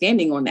standard and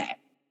standing on that.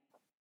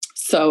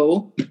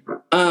 So,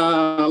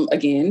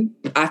 again,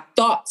 I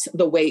thought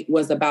the wait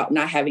was about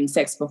not having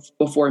sex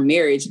before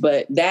marriage,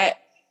 but that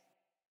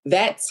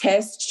that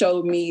test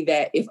showed me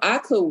that if I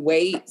could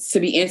wait to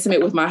be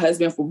intimate with my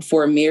husband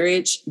before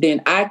marriage,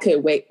 then I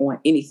could wait on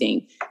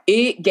anything.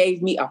 It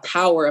gave me a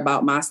power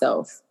about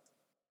myself.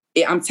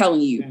 I'm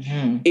telling you,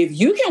 if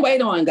you can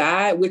wait on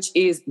God, which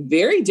is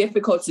very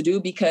difficult to do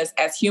because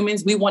as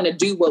humans, we want to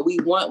do what we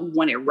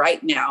want it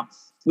right now.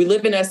 We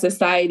live in a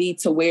society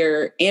to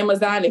where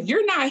Amazon, if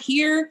you're not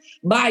here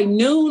by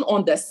noon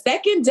on the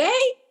second day,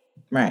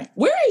 right,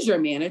 where is your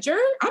manager?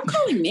 I'm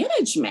calling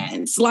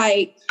management.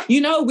 Like,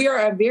 we are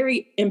a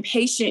very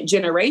impatient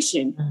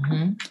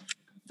generation.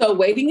 So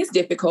waiting is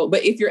difficult,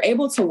 but if you're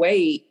able to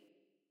wait,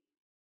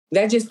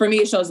 that just, for me,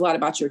 it shows a lot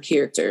about your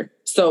character.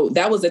 So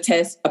that was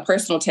a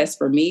personal test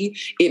for me.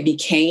 It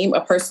became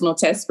a personal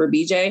test for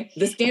BJ.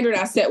 The standard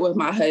I set with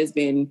my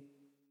husband,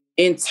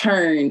 in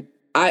turn,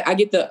 I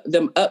get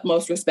the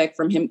utmost respect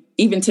from him,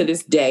 even to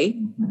this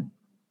day,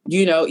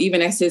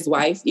 even as his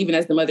wife, even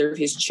as the mother of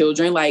his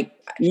children. Like,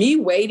 me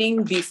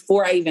waiting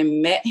before I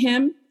even met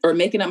him or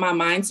making up my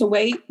mind to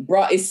wait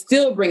is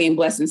still bringing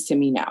blessings to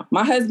me now.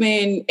 My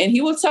husband, and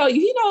he will tell you,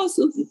 he knows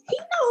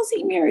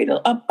he married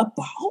a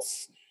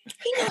boss.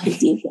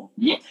 He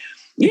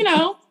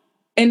knows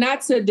and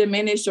not to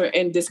diminish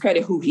and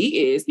discredit who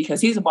he is, because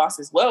he's a boss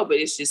as well. But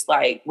it's just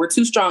like, we're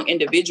two strong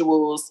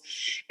individuals,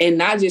 and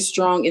not just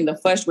strong in the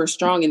flesh, we're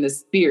strong in the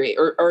spirit,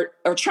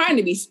 or trying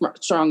to be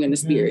strong in the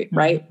spirit.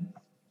 Right.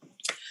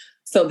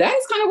 So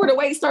that's kind of where the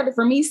wait started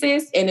for me,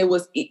 sis. And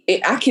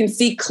I can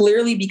see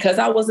clearly, because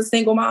I was a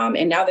single mom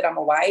and now that I'm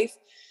a wife,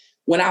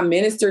 when I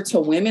minister to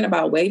women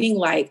about waiting,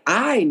 like,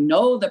 I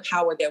know the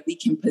power that we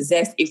can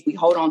possess if we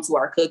hold on to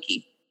our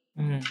cookie.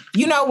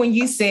 When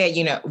you said,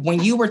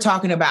 when you were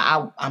talking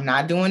about, I'm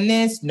not doing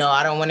this. No,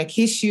 I don't want to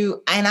kiss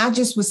you. And I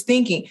just was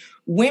thinking,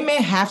 women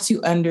have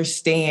to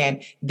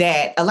understand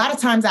that a lot of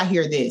times I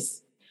hear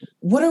this.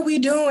 What are we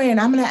doing?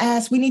 I'm going to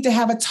ask, we need to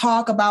have a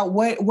talk about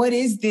what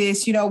is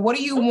this? What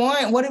do you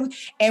want?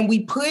 And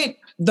we put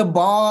the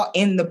ball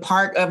in the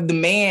park of the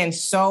man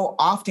so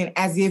often,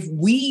 as if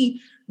we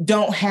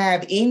don't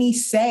have any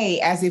say,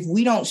 as if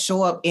we don't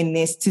show up in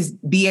this to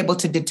be able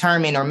to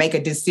determine or make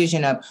a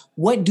decision of,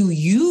 what do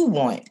you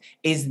want?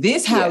 Is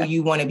this how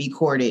you want to be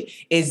courted?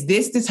 Is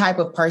this the type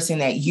of person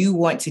that you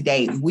want to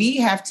date? We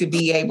have to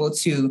be able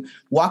to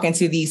walk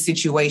into these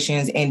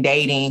situations in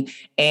dating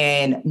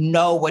and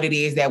know what it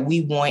is that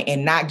we want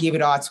and not give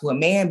it all to a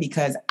man,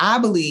 because I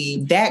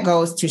believe that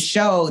goes to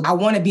show I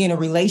want to be in a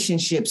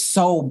relationship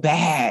so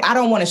bad. I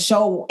don't want to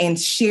show and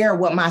share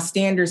what my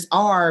standards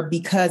are,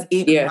 because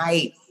it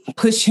might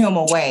push him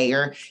away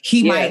or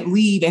he might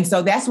leave. And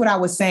so that's what I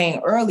was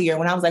saying earlier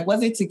when I was like,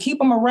 was it to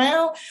keep him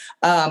around?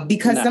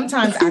 Because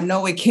sometimes I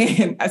know it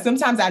can.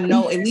 Sometimes I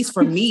know, at least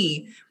for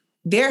me,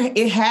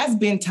 it has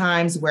been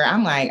times where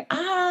I'm like,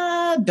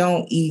 I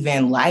don't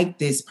even like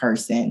this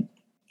person.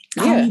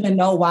 I don't even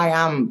know why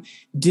I'm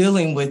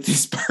dealing with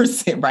this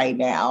person right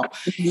now.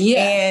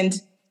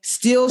 And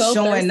still so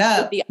showing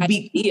up. The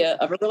idea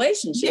of a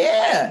relationship.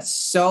 Yeah.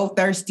 So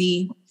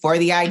thirsty for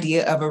the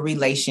idea of a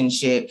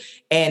relationship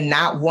and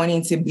not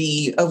wanting to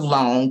be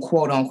alone,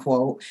 quote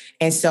unquote.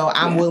 And so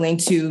I'm willing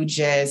to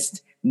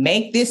just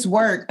make this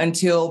work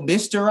until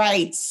Mr.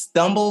 Right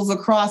stumbles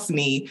across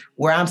me,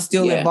 where I'm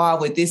still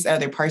involved with this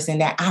other person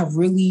that I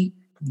really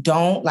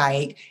don't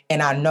like.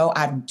 And I know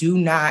I do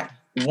not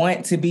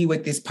want to be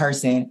with this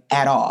person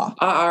at all.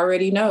 I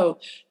already know.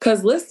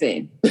 Because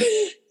listen,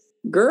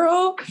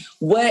 girl,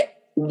 what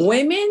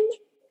women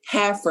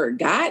have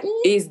forgotten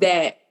is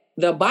that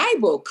the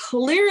Bible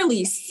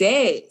clearly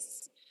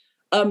says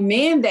a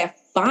man that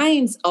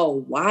finds a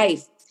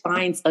wife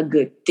finds a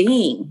good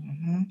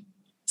thing.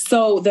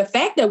 So the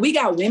fact that we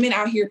got women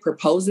out here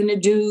proposing to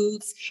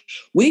dudes,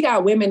 we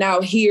got women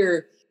out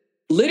here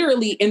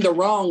literally in the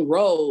wrong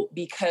role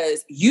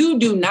because you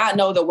do not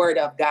know the word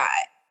of God.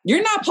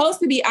 You're not supposed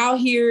to be out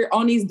here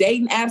on these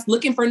dating apps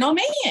looking for no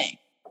man.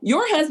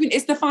 Your husband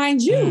is to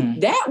find you.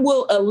 That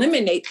will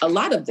eliminate a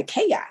lot of the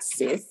chaos,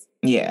 sis.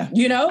 Yeah. And I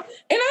ain't gonna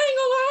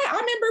lie, I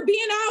remember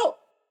being out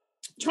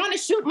trying to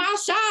shoot my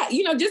shot,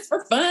 just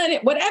for fun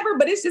and whatever.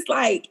 But it's just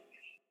like,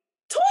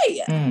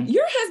 Toya,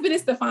 your husband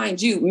is to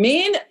find you.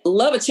 Men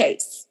love a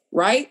chase,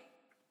 right?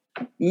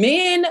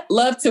 Men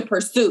love to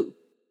pursue.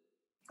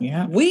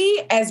 Yeah.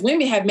 We as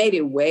women have made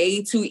it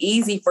way too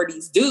easy for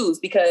these dudes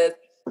because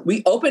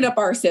we open up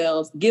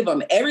ourselves, give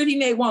them everything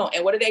they want.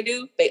 And what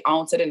do? They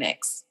on to the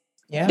next.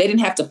 Yeah. They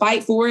didn't have to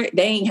fight for it.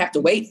 They ain't have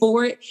to wait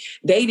for it.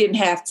 They didn't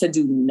have to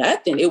do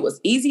nothing. It was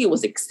easy. It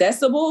was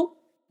accessible.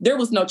 There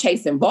was no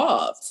chase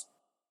involved.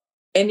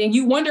 And then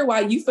you wonder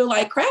why you feel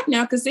like crap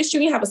now because this you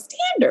didn't have a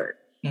standard.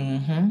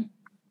 Mm-hmm.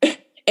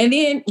 And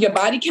then your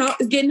body count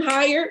is getting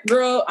higher.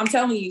 Girl, I'm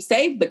telling you,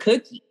 save the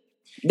cookie.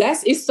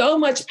 It's so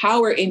much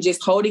power in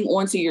just holding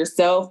on to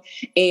yourself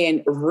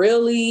and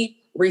really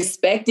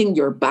respecting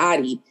your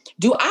body.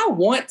 Do I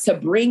want to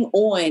bring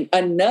on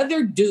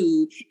another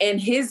dude and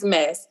his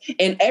mess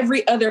and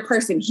every other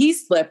person he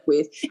slept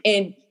with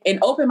and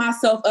open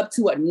myself up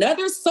to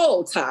another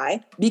soul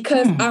tie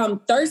because I'm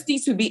thirsty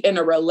to be in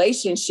a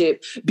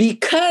relationship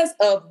because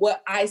of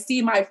what I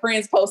see my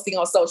friends posting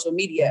on social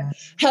media?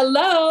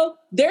 Hello,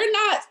 they're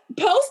not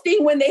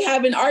posting when they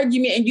have an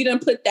argument and you done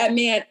put that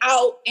man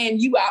out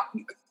and you out.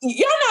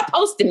 You're not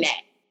posting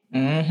that.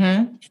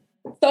 Mm-hmm.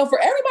 So for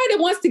everybody that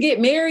wants to get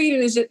married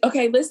and it's just,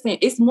 okay, listen,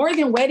 it's more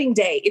than wedding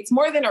day. It's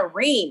more than a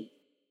ring.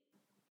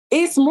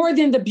 It's more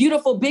than the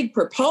beautiful big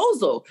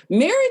proposal.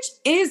 Marriage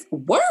is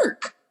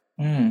work.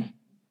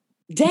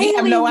 They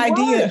have no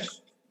idea.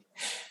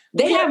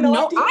 They have no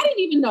idea. I didn't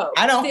even know.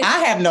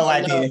 I have no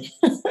idea.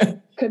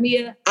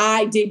 Camilla,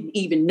 I didn't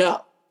even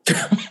know.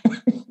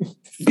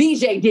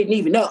 BJ didn't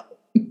even know.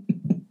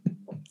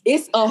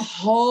 It's a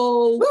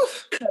whole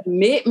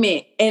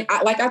commitment. And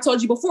like I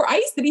told you before, I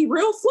used to be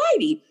real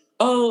flighty.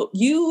 Oh,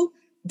 you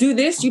do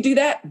this, you do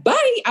that.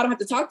 Bye. I don't have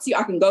to talk to you.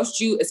 I can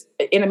ghost you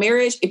in a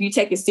marriage. If you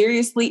take it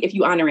seriously, if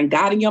you honoring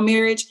God in your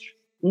marriage,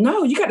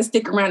 no, you got to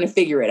stick around and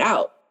figure it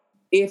out.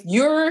 If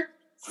you're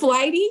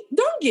flighty,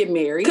 don't get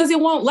married because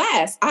it won't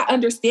last. I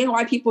understand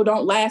why people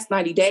don't last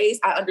 90 days.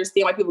 I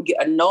understand why people get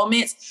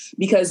annulments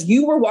because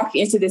you were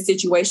walking into this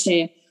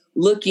situation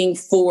looking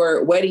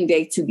for wedding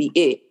day to be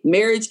it.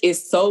 Marriage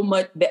is so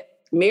much that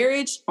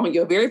marriage on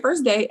your very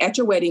first day at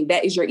your wedding,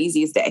 that is your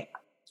easiest day.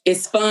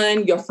 It's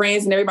fun. Your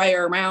friends and everybody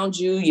are around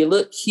you. You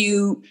look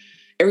cute.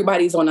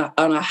 Everybody's on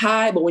a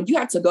high. But when you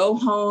have to go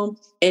home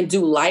and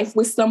do life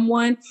with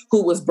someone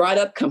who was brought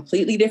up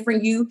completely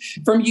different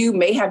from you,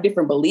 may have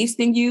different beliefs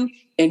than you,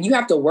 and you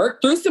have to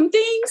work through some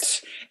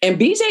things. And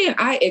BJ and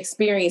I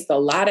experienced a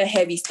lot of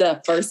heavy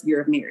stuff first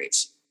year of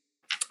marriage.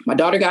 My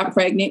daughter got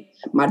pregnant.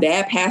 My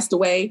dad passed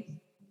away.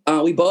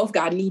 We both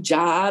got new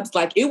jobs.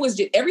 Like it was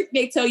just everything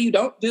they tell you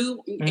don't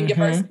do in your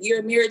first year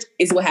of marriage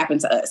is what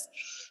happened to us.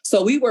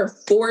 So we were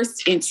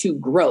forced into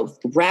growth,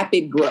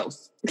 rapid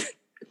growth,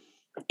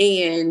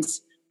 and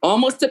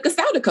almost took us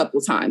out a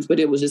couple times. But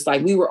it was just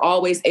like we were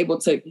always able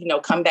to,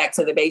 come back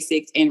to the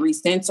basics and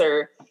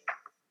recenter.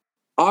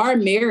 Our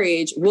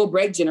marriage will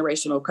break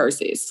generational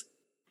curses.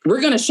 We're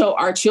going to show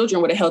our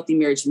children what a healthy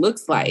marriage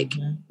looks like.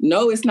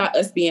 No, it's not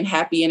us being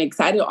happy and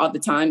excited all the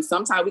time.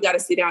 Sometimes we got to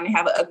sit down and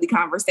have an ugly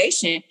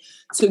conversation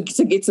to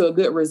get to a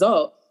good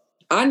result.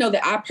 I know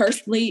that I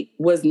personally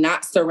was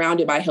not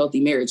surrounded by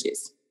healthy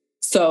marriages.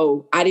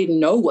 So I didn't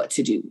know what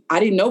to do. I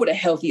didn't know what a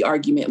healthy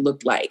argument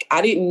looked like.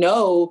 I didn't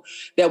know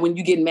that when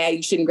you get mad,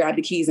 you shouldn't grab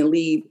the keys and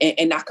leave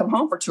and not come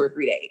home for 2 or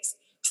 3 days,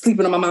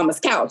 sleeping on my mama's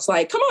couch.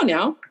 Like, come on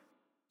now.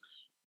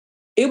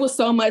 It was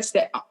so much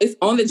that it's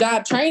on the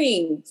job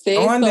training. Sis.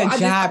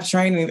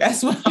 Training.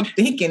 That's what I'm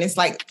thinking. It's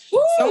like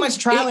so much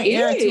trial and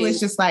error too. It's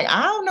just like,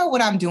 I don't know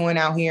what I'm doing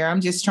out here.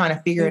 I'm just trying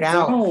to figure it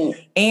out.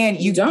 And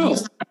you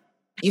don't.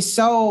 You're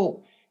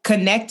so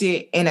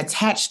connected and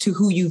attached to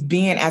who you've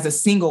been as a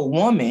single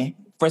woman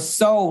for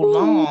so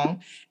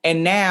long.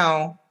 And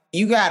now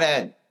you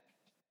gotta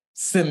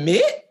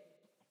submit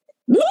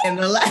in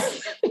the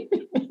life.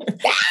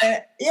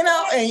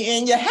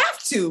 and you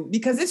have to,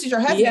 because this is your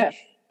husband. Yeah.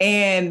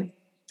 And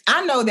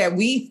I know that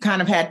we've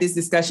kind of had this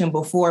discussion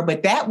before,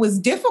 but that was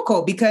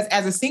difficult because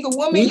as a single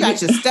woman, you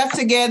got your stuff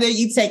together,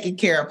 you taking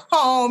care of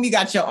home, you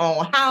got your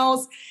own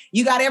house,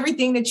 you got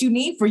everything that you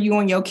need for you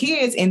and your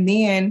kids. And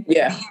then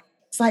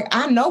it's like,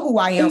 I know who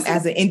I am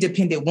as an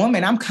independent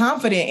woman. I'm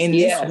confident in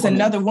this. It's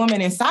another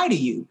woman inside of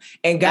you.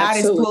 And God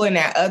is pulling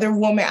that other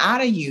woman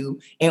out of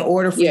you in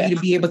order for you to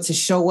be able to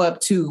show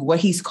up to what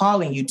he's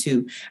calling you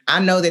to.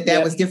 I know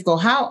that was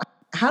difficult.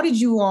 How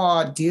did you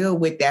all deal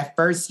with that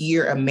first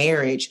year of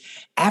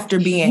marriage after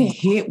being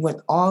hit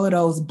with all of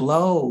those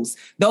blows,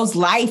 those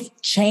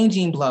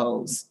life-changing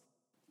blows?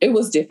 It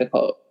was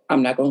difficult.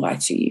 I'm not going to lie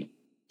to you.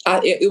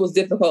 It was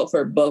difficult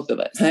for both of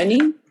us,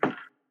 honey.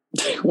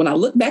 When I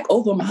look back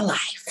over my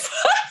life,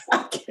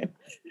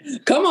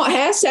 come on,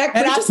 hashtag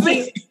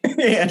preach.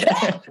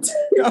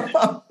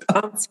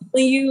 I'm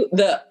telling you,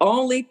 the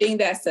only thing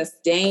that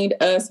sustained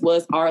us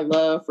was our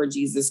love for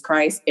Jesus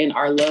Christ and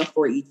our love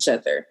for each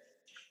other.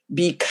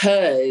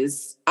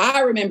 Because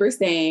I remember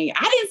saying,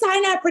 I didn't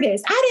sign up for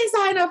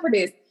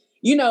this.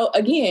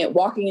 Again,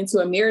 walking into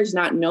a marriage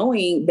not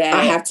knowing that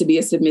I have to be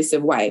a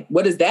submissive wife.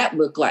 What does that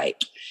look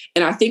like?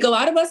 And I think a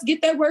lot of us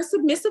get that word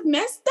submissive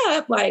messed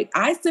up. Like,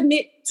 I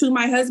submit to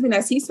my husband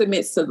as he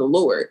submits to the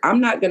Lord.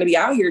 I'm not going to be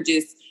out here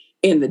just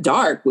in the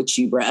dark with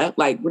you, bruh.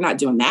 Like, we're not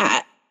doing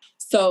that.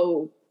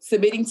 So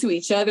submitting to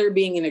each other,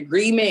 being in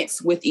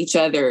agreements with each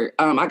other.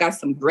 I got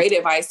some great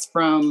advice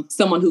from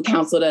someone who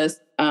counseled us,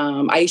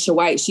 Aisha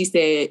White. She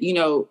said,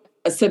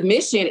 a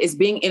submission is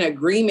being in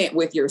agreement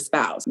with your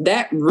spouse.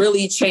 That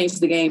really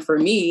changed the game for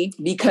me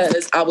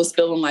because I was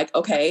feeling like,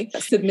 okay,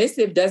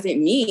 submissive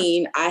doesn't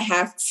mean I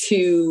have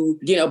to,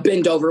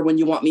 bend over when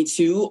you want me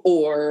to,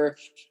 or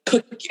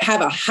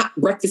have a hot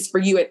breakfast for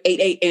you at 8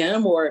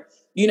 a.m. or,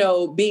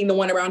 being the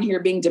one around here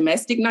being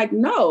domestic. Like,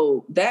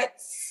 no,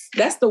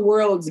 that's the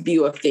world's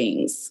view of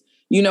things.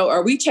 You know,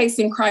 are we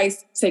chasing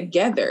Christ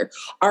together?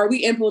 Are we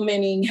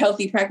implementing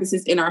healthy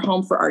practices in our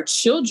home for our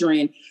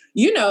children?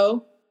 You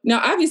know, now,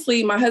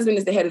 obviously, my husband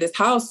is the head of this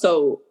house.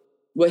 So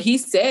what he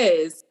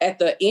says at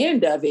the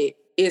end of it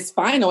is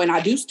final. And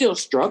I do still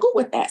struggle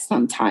with that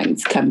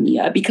sometimes,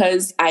 Camilla,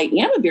 because I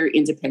am a very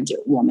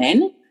independent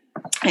woman.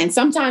 And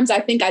sometimes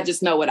I think I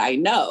just know what I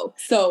know.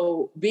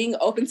 So being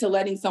open to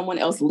letting someone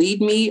else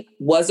lead me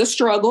was a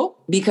struggle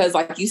because,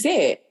 like you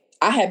said,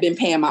 I have been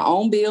paying my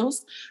own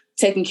bills,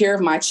 taking care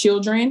of my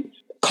children,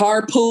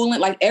 carpooling,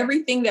 like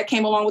everything that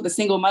came along with a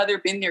single mother,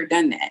 been there,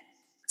 done that.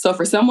 So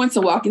for someone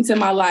to walk into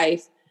my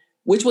life,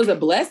 which was a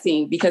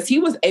blessing because he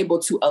was able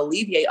to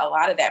alleviate a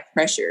lot of that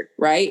pressure,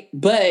 right?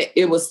 But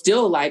it was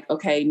still like,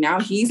 okay, now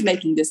he's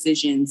making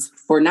decisions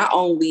for not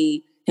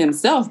only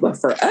himself, but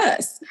for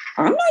us.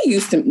 I'm not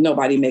used to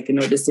nobody making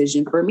no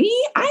decision for me.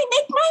 I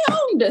make my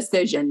own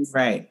decisions.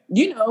 Right.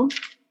 You know,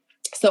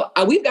 so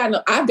I've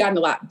gotten a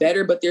lot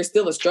better, but there's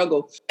still a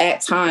struggle at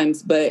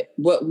times. But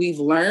what we've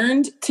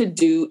learned to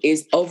do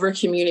is over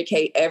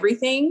communicate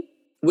everything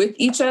with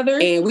each other.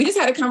 And we just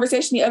had a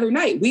conversation the other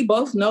night. We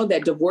both know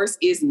that divorce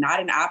is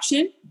not an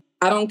option.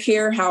 I don't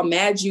care how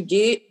mad you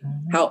get,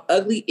 how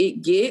ugly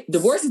it get.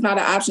 Divorce is not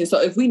an option. So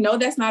if we know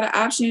that's not an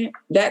option,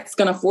 that's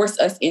going to force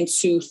us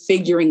into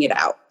figuring it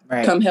out.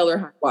 Right. Come hell or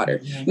high water.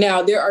 Mm-hmm.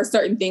 Now, there are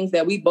certain things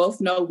that we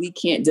both know we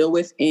can't deal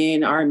with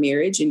in our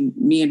marriage. And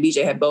me and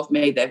BJ have both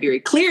made that very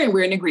clear and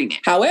we're in agreement.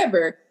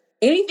 However,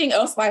 anything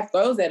else life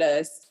throws at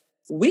us,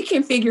 we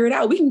can figure it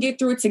out. We can get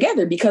through it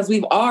together because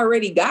we've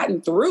already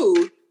gotten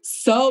through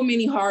so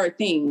many hard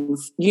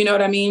things. You know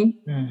what I mean?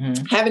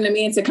 Mm-hmm. Having a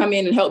man to come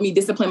in and help me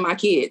discipline my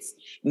kids.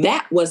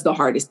 That was the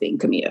hardest thing,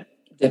 Camilla.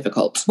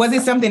 Difficult. Was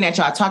it something that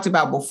y'all talked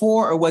about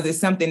before, or was it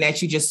something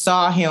that you just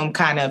saw him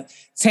kind of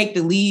take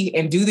the lead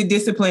and do the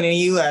discipline and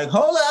you like,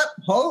 hold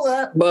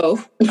up?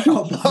 Both.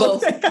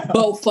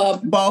 Oh,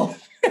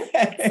 both.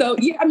 So,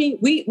 yeah, I mean,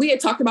 we had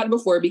talked about it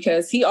before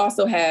because he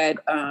also had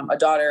a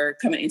daughter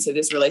coming into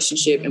this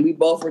relationship and we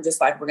both were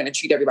just like, we're going to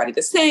treat everybody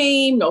the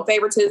same, no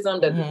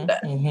favoritism.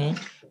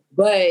 Mm-hmm.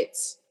 But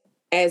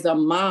as a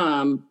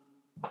mom,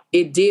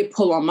 it did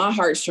pull on my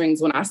heartstrings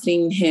when I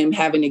seen him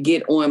having to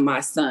get on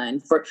my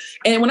son.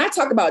 And when I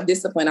talk about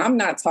discipline, I'm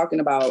not talking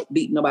about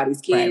beating nobody's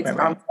kids. Right.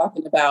 I'm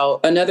talking about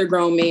another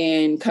grown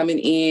man coming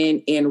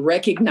in and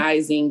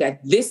recognizing that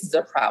this is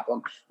a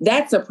problem.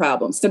 That's a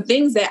problem. Some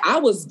things that I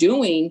was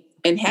doing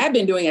and have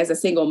been doing as a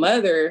single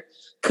mother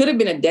could have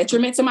been a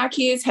detriment to my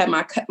kids had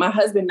my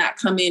husband not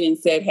come in and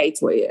said, hey,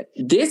 Toya,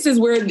 this is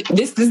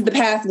the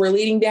path we're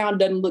leading down.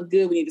 Doesn't look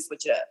good. We need to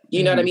switch it up.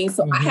 You know what I mean?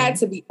 So I had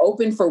to be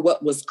open for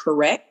what was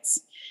correct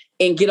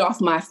and get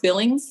off my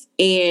feelings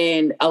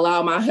and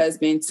allow my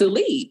husband to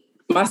lead.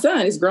 My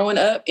son is growing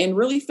up and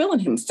really feeling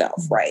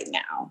himself right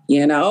now.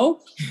 You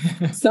know,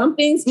 some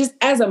things just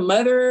as a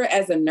mother,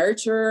 as a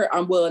nurturer,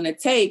 I'm willing to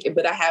take,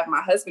 but I have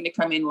my husband to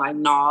come in like,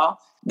 nah,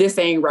 this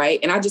ain't right.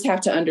 And I just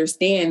have to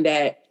understand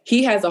that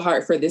he has a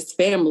heart for this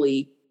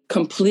family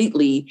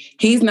completely.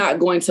 He's not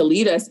going to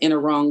lead us in a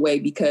wrong way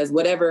because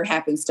whatever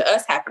happens to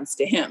us happens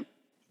to him.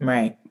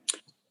 Right.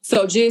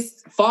 So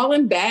just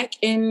falling back,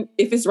 and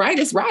if it's right,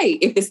 it's right.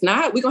 If it's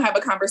not, we're going to have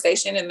a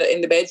conversation in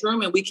the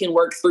bedroom and we can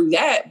work through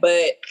that.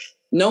 But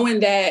knowing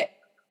that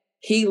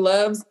he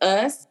loves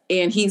us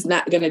and he's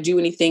not going to do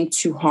anything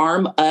to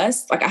harm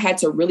us. Like I had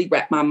to really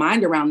wrap my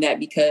mind around that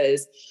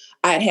because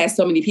I had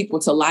so many people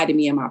to lie to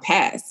me in my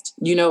past,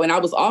 you know, and I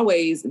was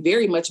always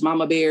very much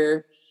mama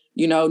bear,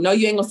 you know, no,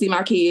 you ain't gonna see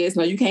my kids.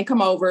 No, you can't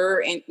come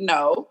over. And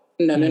no.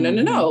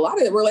 A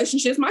lot of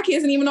relationships, my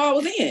kids didn't even know I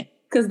was in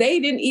because they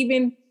didn't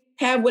even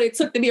have what it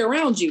took to be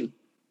around you,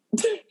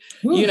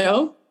 you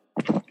know,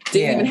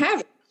 didn't even have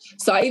it.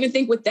 So I even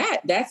think with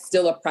that, that's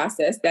still a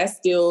process. That's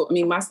still, I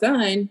mean, my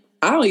son,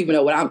 I don't even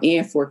know what I'm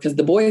in for because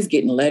the boy is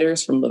getting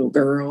letters from little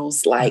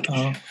girls. Like,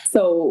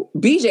 So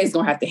BJ's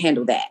going to have to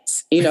handle that,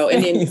 you know,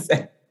 and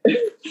then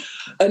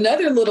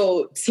another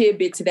little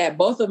tidbit to that,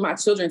 both of my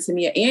children,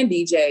 Tamia and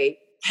DJ,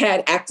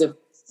 had active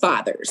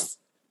fathers.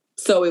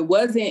 So it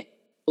wasn't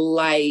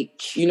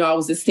like, you know, I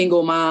was a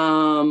single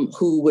mom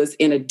who was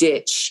in a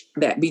ditch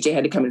that BJ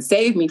had to come and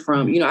save me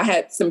from. You know, I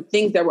had some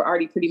things that were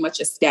already pretty much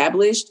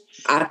established.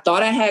 I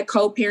thought I had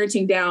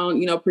co-parenting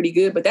down, you know, pretty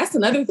good. But that's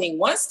another thing.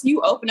 Once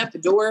you open up the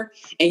door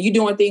and you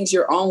doing things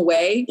your own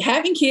way,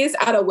 having kids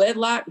out of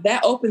wedlock,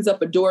 that opens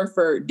up a door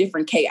for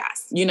different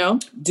chaos. You know,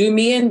 do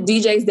me and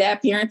DJ's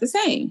dad parent the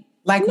same?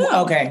 Like,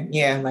 no. Okay.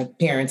 Yeah. Like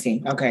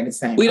parenting. Okay. The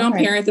same. We don't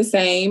parent the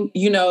same.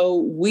 You know,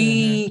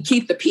 we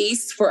keep the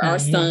peace for our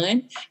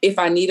son. If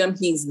I need him,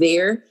 he's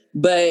there.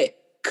 But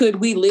could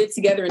we live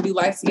together and do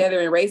life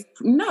together and raise?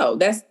 No,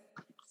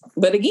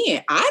 but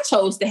again, I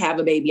chose to have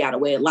a baby out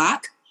of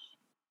wedlock.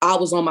 I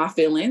was on my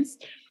feelings,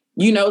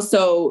 you know,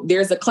 so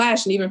there's a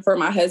clash. And even for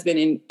my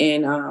husband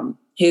and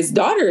his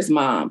daughter's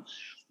mom,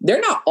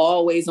 they're not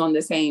always on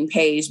the same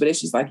page, but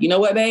it's just like, you know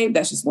what, babe,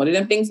 that's just one of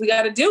them things we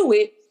got to deal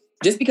with.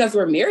 Just because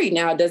we're married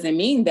now doesn't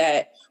mean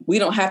that we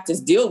don't have to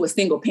deal with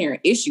single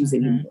parent issues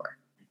anymore,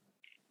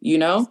 you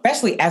know?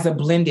 Especially as a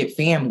blended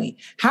family.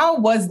 How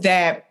was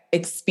that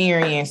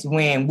experience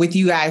when, with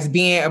you guys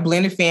being a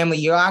blended family,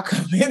 you all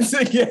coming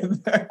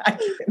together?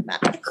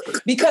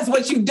 Because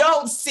what you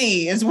don't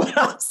see is what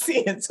I'm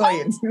seeing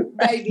Toya do.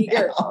 Baby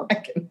girl.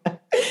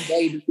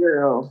 Baby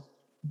girl.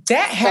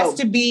 That has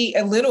to be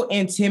a little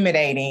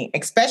intimidating,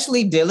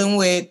 especially dealing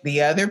with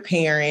the other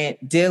parent,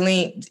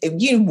 if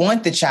you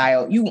want the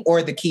child,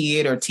 or the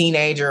kid or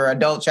teenager or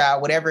adult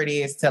child, whatever it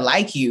is, to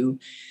like you.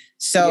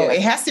 So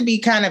it has to be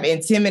kind of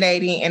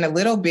intimidating and a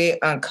little bit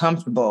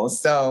uncomfortable.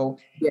 So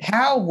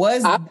how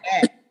was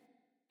that?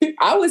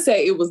 I would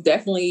say it was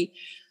definitely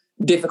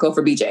difficult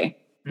for BJ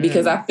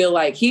because I feel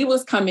like he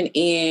was coming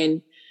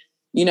in,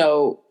 you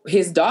know,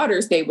 his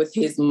daughter stayed with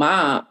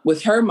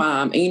her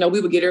mom. And, you know,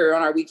 we would get her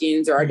on our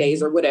weekends or our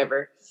days or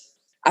whatever.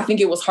 I think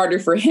it was harder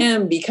for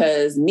him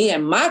because me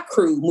and my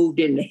crew moved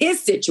into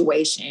his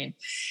situation.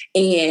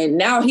 And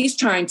now he's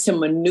trying to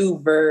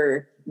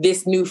maneuver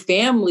this new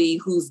family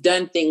who's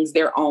done things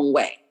their own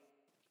way.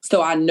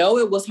 So I know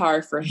it was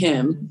hard for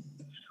him.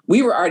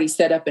 We were already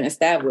set up and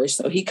established.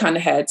 So he kind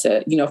of had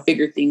to, you know,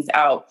 figure things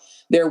out.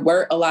 There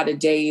were a lot of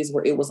days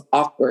where it was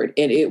awkward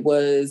and it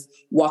was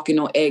walking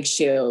on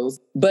eggshells,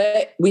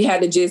 but we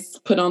had to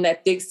just put on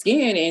that thick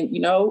skin and,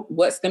 you know,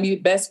 what's going to be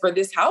best for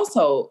this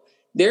household.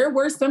 There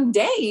were some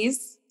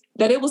days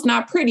that it was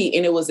not pretty.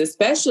 And it was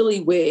especially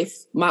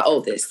with my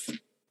oldest.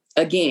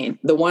 Again,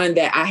 the one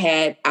that I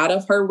had out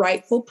of her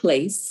rightful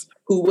place,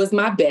 who was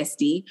my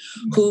bestie,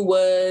 who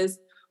was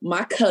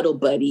my cuddle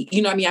buddy.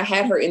 You know what I mean? I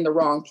had her in the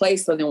wrong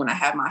place. So then when I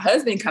had my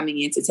husband coming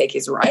in to take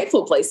his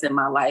rightful place in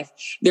my life,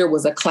 there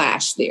was a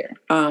clash there.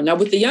 Now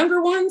with the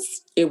younger ones,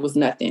 it was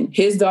nothing.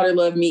 His daughter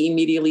loved me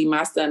immediately.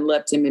 My son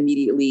loved him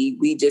immediately.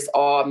 We just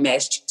all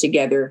meshed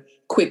together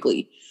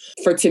quickly.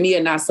 For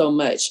Tamia, not so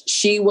much.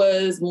 She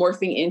was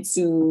morphing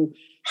into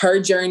her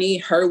journey,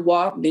 her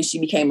walk. Then she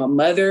became a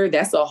mother.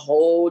 That's a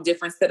whole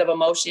different set of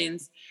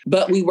emotions,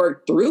 but we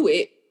worked through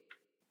it.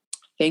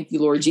 Thank you,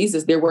 Lord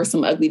Jesus. There were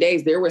some ugly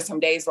days. There were some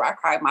days where I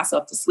cried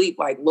myself to sleep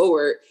like,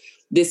 Lord,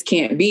 this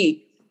can't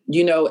be,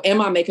 you know,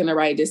 am I making the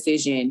right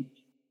decision?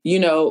 You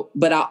know,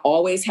 but I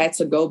always had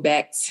to go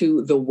back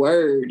to the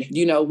word.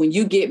 You know, when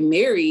you get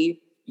married,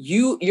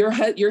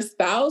 your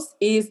spouse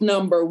is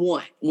number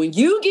one. When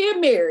you get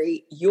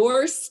married,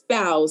 your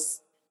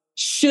spouse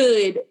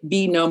should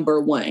be number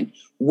one.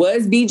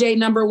 Was BJ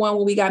number one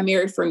when we got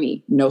married for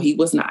me? No, he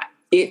was not.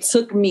 It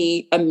took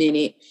me a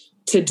minute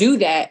to do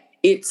that.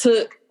 It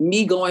took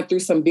me going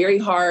through some very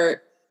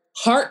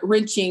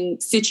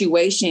heart-wrenching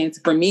situations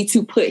for me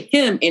to put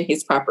him in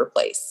his proper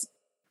place.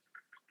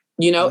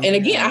 You know, and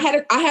again, I had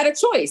a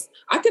choice.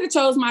 I could have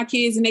chose my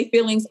kids and their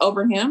feelings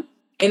over him,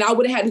 and I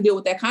would have had to deal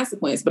with that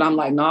consequence. But I'm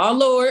like, nah,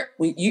 Lord,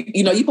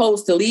 you know, you're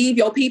supposed to leave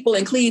your people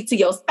and cleave to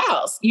your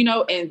spouse, you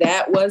know, and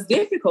that was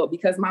difficult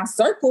because my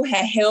circle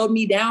had held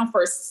me down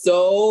for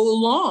so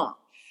long.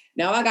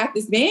 Now I got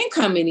this man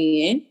coming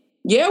in.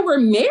 Yeah, we're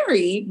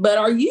married, but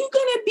are you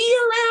going to be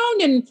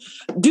around and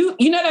do,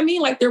 you know what I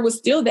mean? Like there was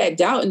still that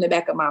doubt in the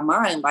back of my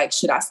mind. Like,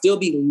 should I still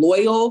be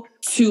loyal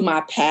to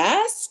my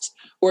past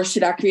or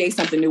should I create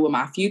something new with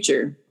my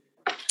future?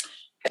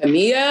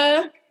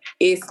 Camilla,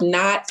 it's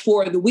not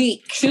for the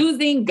weak.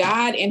 Choosing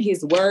God and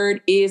his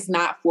word is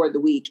not for the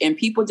weak. And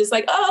people just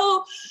like,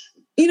 oh,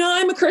 you know,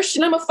 I'm a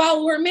Christian, I'm a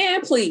follower.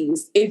 Man,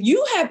 please. If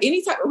you have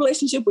any type of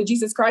relationship with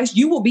Jesus Christ,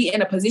 you will be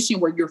in a position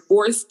where you're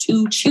forced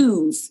to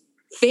choose.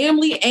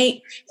 Family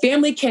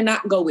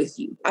cannot go with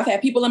you. I've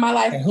had people in my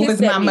life. Who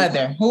is my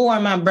mother? Who are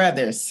my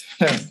brothers?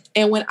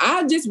 And when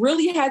I just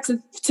really had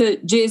to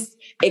just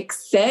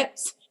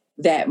accept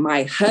that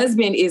my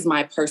husband is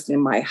my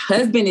person, my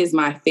husband is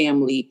my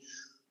family,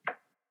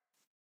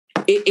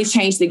 it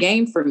changed the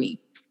game for me.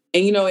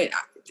 And, you know,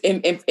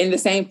 and the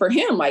same for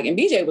him. Like, and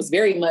BJ was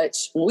very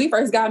much, when we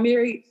first got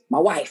married, my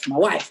wife. I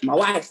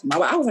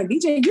was like,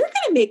 BJ, you're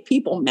going to make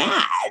people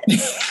mad.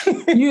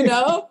 You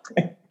know,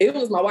 it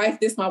was my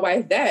wife this, my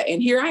wife that.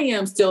 And here I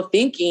am still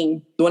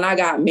thinking when I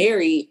got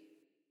married,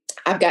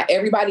 I've got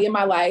everybody in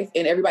my life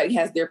and everybody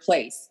has their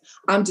place.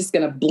 I'm just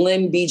going to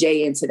blend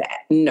BJ into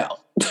that. No,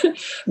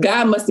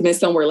 God must have been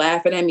somewhere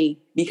laughing at me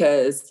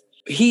because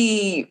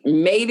he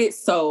made it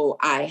so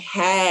I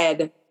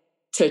had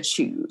to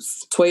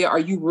choose. Toya, are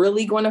you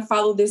really going to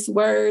follow this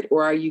word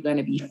or are you going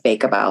to be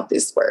fake about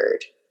this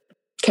word?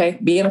 Okay,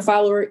 being a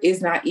follower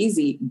is not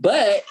easy,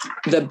 but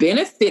the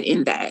benefit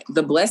in that,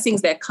 the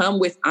blessings that come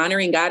with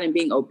honoring God and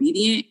being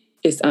obedient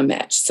is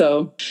unmatched.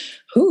 So,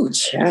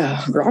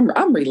 child,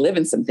 I'm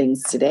reliving some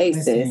things today,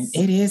 sis.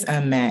 It is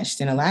unmatched.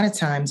 And a lot of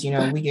times, you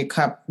know,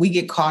 we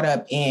get caught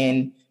up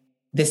in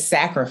the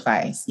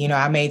sacrifice. You know,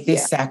 I made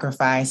this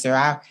sacrifice or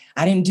I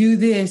didn't do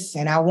this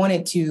and I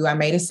wanted to. I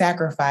made a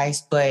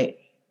sacrifice, but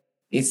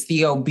it's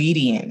the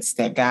obedience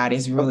that God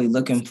is really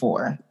looking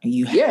for.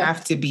 You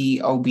have to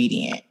be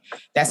obedient.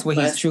 That's what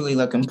he's truly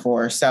looking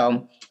for.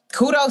 So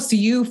kudos to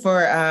you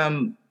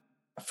for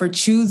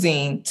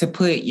choosing to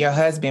put your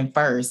husband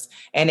first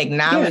and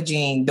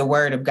acknowledging the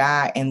word of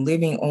God and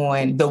living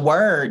on the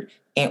word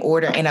in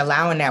order and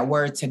allowing that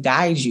word to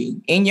guide you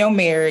in your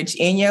marriage,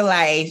 in your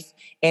life,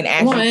 and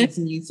as you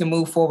continue to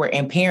move forward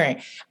and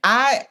parent.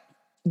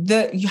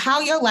 how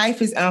your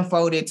life is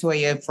unfolded,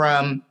 Toya,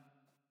 from,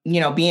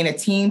 being a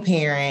teen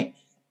parent,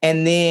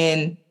 and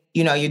then,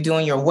 you're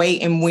doing your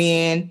wait and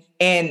win.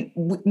 And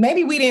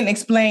maybe we didn't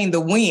explain the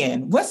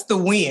win. What's the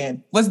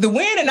win? Was the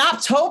win in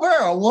October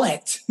or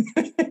what?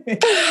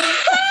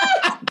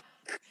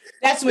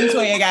 That's when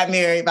Toya got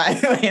married, by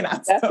the way.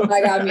 That's when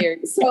I got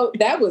married. So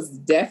that was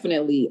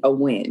definitely a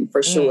win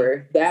for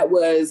sure. That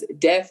was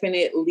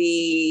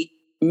definitely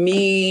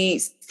me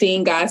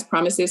seeing God's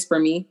promises for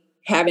me,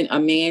 having a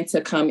man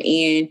to come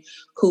in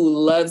who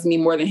loves me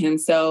more than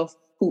himself,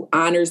 who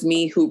honors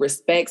me, who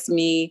respects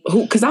me,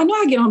 because I know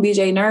I get on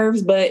BJ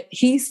nerves, but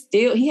he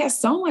has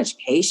so much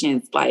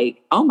patience.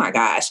 Like, oh my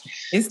gosh.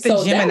 It's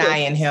the Gemini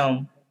in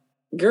him.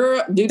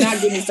 Girl, do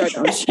not get me started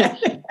on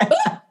shit.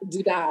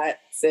 Do not,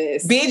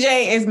 sis.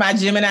 BJ is my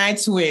Gemini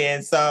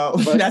twin, so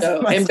that's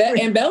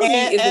and Bellamy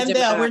is a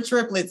Gemini. We're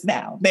triplets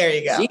now. There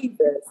you go.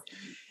 Jesus.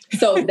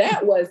 So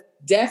that was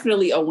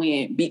definitely a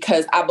win,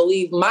 because I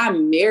believe my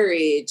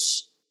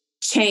marriage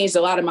changed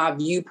a lot of my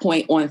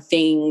viewpoint on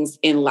things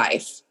in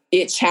life.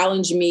 It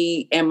challenged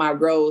me and my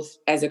growth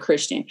as a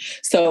Christian.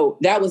 So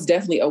that was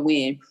definitely a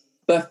win.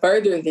 But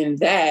further than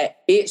that,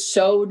 it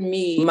showed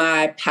me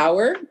my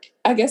power,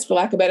 I guess, for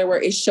lack of a better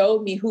word. It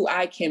showed me who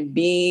I can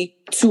be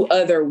to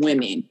other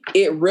women.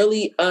 It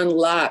really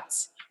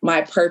unlocked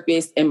my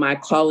purpose and my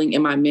calling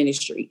in my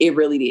ministry. It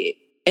really did.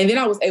 And then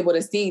I was able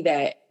to see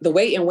that the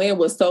wait and win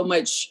was so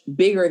much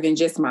bigger than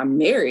just my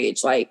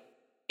marriage. Like,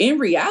 in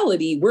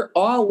reality, we're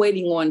all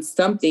waiting on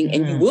something,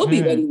 and you will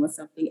be waiting on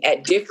something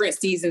at different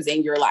seasons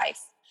in your life.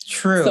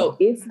 True. So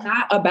it's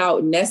not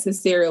about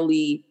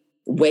necessarily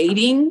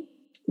waiting.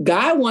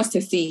 God wants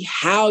to see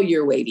how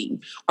you're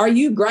waiting. Are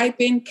you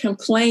griping,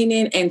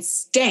 complaining, and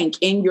stank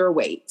in your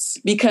wait?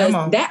 Because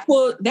that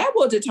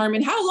will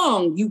determine how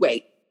long you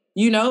wait,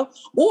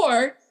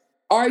 Or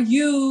are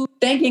you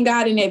thanking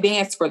God in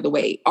advance for the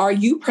wait? Are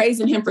you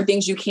praising him for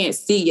things you can't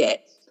see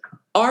yet?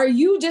 Are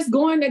you just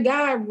going to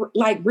God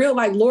like,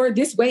 Lord,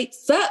 this wait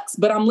sucks,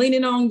 but I'm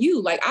leaning on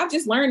you. Like, I've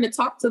just learned to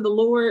talk to the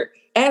Lord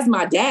as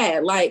my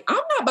dad. Like, I'm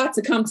not about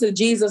to come to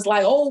Jesus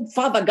like, oh,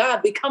 Father God,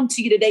 we come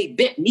to you today,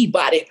 bent knee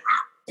body.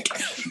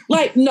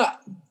 Like, no,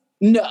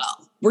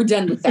 we're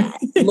done with that.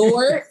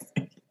 Lord,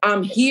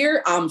 I'm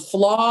here. I'm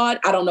flawed.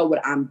 I don't know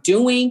what I'm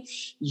doing.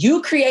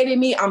 You created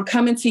me. I'm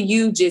coming to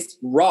you just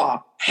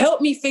raw.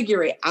 Help me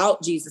figure it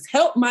out, Jesus.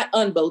 Help my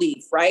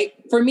unbelief, right?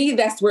 For me,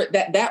 that's where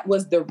that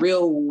was the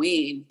real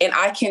win. And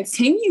I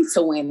continue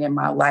to win in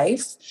my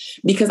life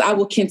because I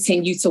will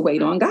continue to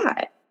wait on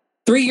God.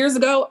 3 years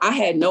ago, I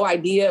had no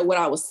idea what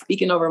I was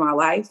speaking over my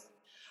life.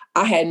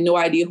 I had no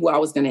idea who I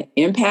was going to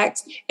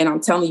impact. And I'm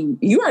telling you,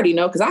 you already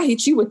know, because I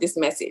hit you with this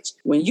message.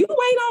 When you wait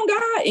on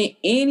God in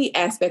any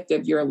aspect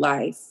of your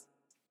life,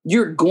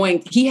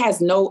 he has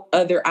no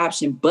other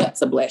option but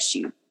to bless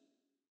you.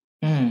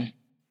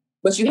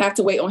 But you have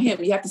to wait on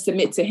him. You have to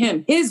submit to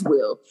him, his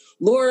will.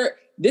 Lord,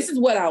 this is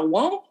what I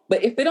want.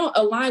 But if it don't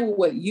align with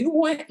what you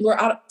want, Lord,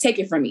 I'll take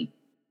it from me.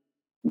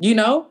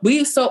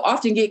 We so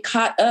often get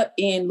caught up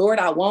in, Lord,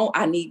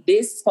 I need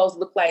this. It's supposed to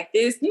look like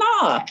this.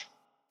 Nah.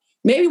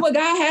 Maybe what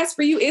God has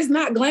for you is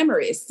not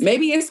glamorous.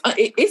 Maybe it's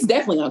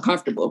definitely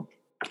uncomfortable.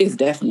 It's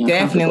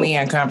definitely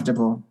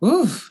uncomfortable.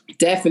 Oof.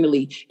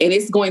 Definitely. And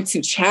it's going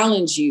to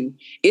challenge you.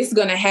 It's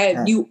going to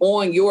have you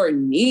on your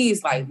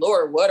knees like,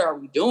 Lord, what are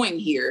we doing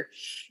here?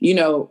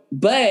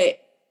 But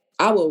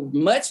I would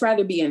much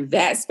rather be in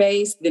that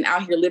space than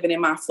out here living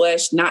in my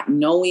flesh, not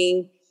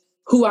knowing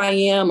who I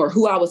am or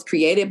who I was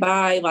created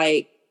by.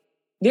 Like,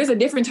 there's a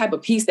different type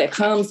of peace that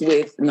comes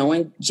with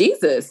knowing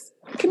Jesus.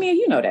 Camille,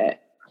 you know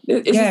that.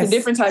 It's just a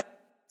different type.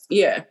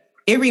 Yeah.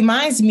 It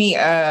reminds me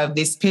of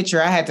this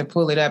picture. I had to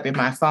pull it up in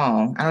my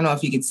phone. I don't know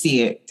if you could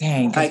see it.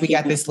 Dang, because we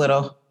got this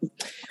little...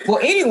 Well,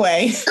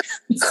 anyway.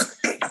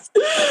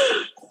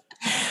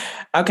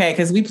 Okay,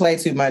 because we play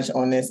too much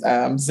on this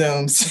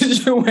Zoom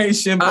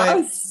situation.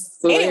 But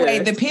anyway,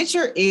 the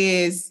picture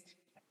is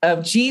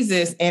of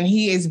Jesus, and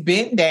he is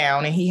bent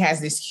down, and he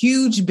has this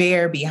huge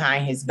bear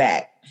behind his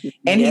back.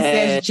 And he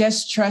says,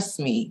 just trust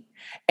me.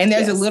 And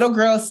there's a little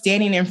girl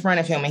standing in front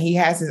of him, and he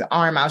has his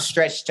arm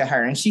outstretched to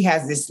her, and she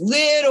has this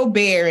little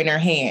bear in her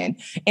hand.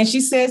 And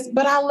she says,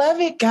 but I love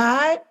it,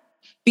 God,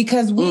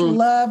 because we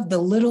love the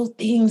little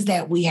things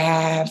that we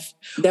have,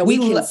 that we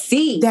can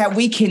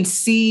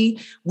see.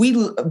 We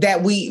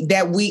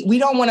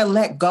don't want to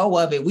let go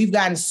of it. We've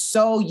gotten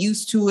so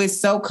used to it,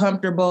 so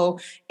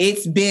comfortable.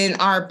 It's been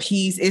our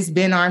peace. It's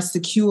been our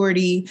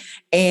security.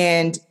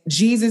 And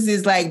Jesus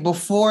is like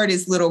before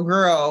this little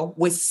girl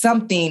with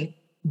something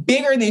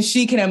bigger than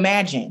she can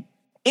imagine.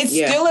 It's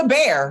still a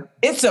bear.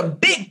 It's a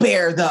big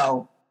bear,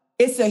 though.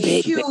 It's a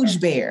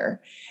huge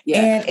bear. Yeah.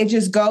 And it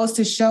just goes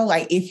to show,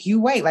 like, if you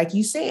wait, like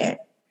you said,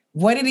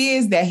 what it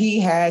is that he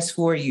has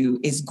for you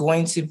is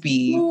going to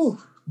be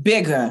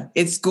bigger.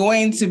 It's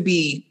going to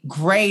be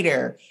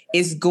greater.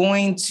 It's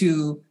going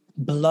to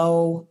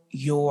blow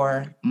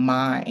your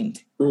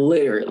mind.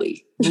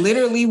 Literally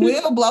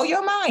will blow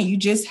your mind. You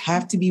just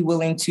have to be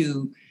willing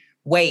to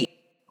wait.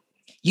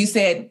 You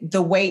said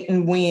the wait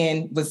and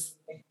win was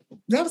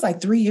that was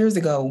like 3 years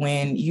ago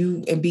when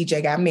you and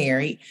BJ got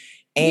married.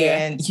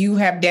 And you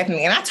have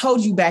definitely, and I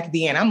told you back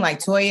then, I'm like,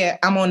 Toya,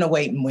 I'm on the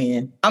wait and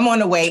win. I'm on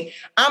the wait.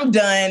 I'm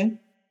done.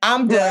 I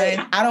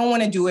don't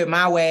want to do it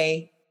my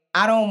way.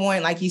 I don't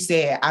want, like you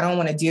said, I don't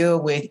want to deal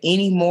with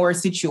any more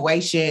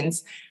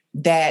situations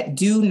that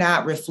do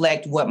not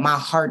reflect what my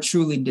heart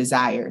truly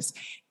desires.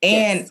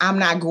 And I'm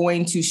not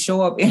going to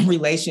show up in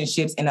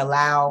relationships and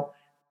allow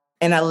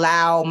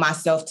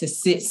myself to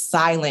sit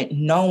silent,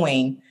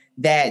 knowing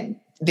that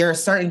there are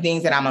certain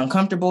things that I'm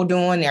uncomfortable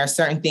doing. There are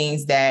certain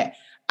things that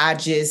I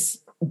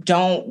just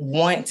don't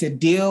want to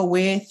deal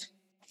with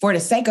for the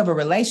sake of a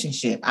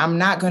relationship. I'm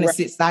not going to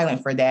sit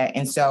silent for that.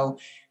 And so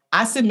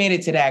I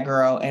submitted to that,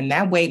 girl, and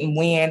that wait and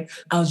win,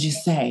 I'll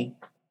just say,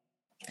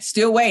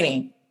 still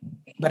waiting,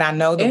 but I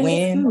know the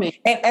win.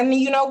 And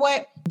you know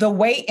what? The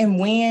wait and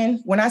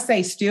win, when I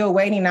say still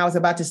waiting, I was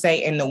about to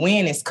say, and the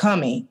win is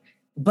coming,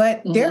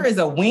 but there is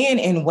a win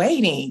in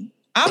waiting.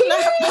 I'm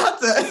not about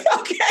to,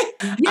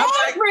 okay? Yeah,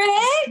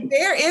 Fred.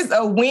 There is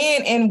a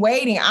win in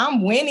waiting.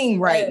 I'm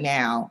winning right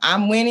now.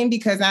 I'm winning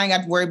because I ain't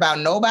got to worry about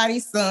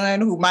nobody's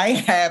son who might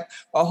have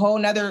a whole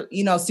nother,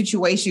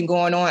 situation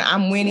going on.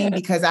 I'm winning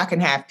because I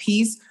can have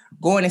peace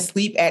going to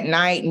sleep at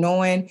night,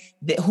 knowing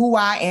that who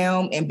I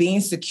am and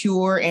being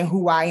secure in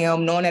who I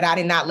am, knowing that I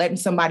did not let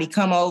somebody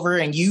come over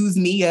and use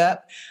me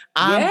up.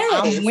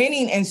 I'm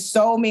winning in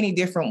so many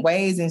different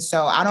ways. And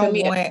so I don't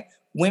want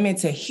women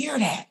to hear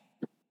that.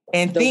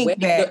 And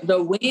think that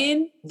the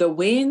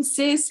win,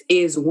 sis,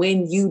 is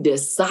when you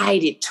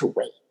decided to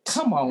wait.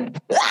 Come on.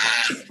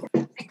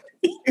 Come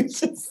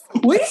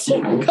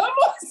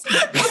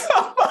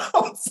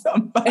on,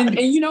 somebody. And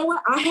you know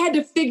what? I had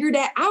to figure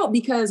that out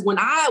because when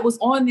I was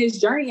on this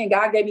journey and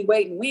God gave me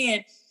wait and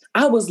win,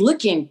 I was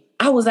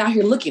out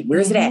here looking.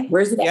 Where's it at?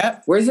 Where's it at?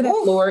 Yep. Where's it at,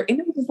 Lord? And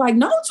it was just like,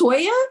 no,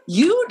 Toya,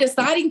 you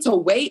deciding to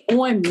wait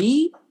on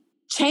me,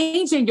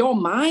 changing your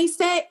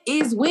mindset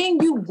is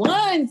when you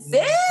won,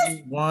 sis.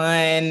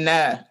 Won.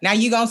 Now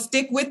you're going to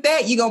stick with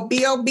that. You're going to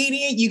be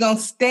obedient. You're going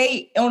to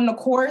stay on the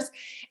course.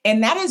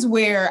 And that is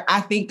where I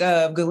think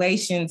of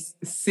Galatians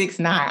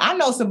 6:9. I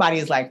know somebody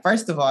is like,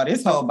 first of all,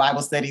 this whole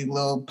Bible study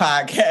little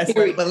podcast,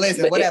 but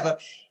listen, whatever.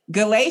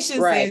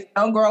 Galatians says,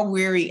 don't grow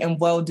weary in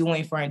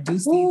well-doing, for in due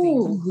season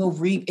you will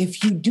reap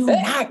if you do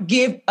not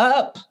give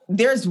up.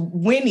 There's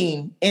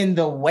winning in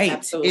the wait.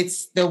 Absolutely.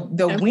 It's the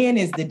win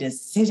is the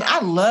decision.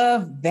 I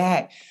love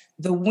that.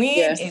 The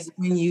win is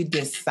when you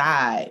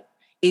decide.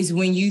 Is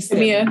when you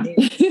say,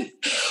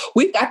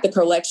 we've got the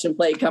collection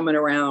plate coming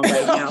around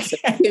right now, so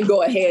you can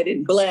go ahead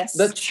and bless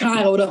the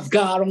child of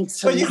God on tonight.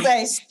 So you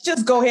say,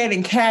 just go ahead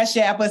and cash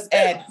app us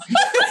at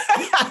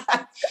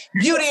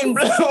Beauty and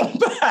Bloom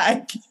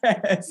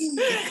Podcast.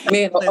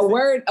 Man,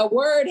 a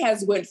word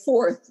has went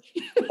forth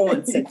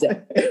on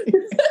today.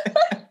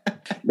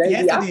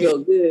 Baby, I feel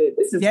good.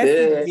 This is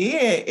good.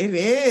 It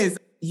is.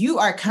 You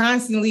are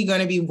constantly going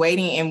to be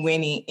waiting and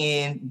winning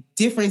in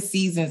different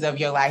seasons of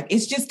your life.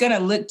 It's just going to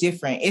look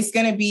different. It's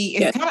going to be,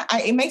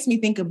 it makes me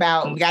think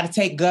about, we got to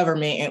take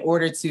government in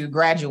order to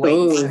graduate.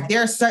 Ooh.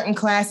 There are certain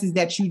classes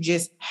that you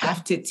just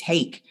have to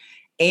take.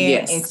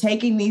 And in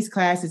taking these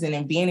classes and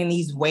in being in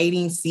these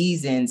waiting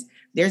seasons,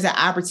 there's an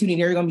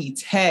opportunity. There are going to be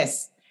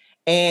tests.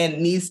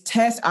 And these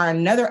tests are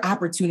another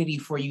opportunity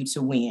for you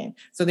to win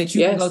so that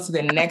you can go to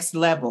the next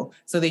level,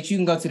 so that you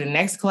can go to the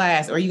next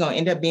class, or you're going to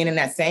end up being in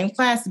that same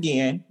class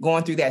again,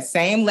 going through that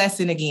same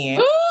lesson again.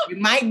 It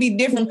might be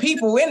different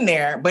people in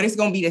there, but it's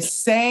going to be the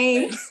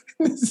same.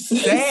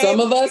 Some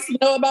of us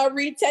know about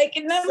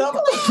retaking them.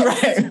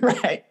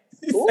 Right.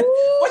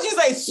 What'd you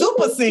say?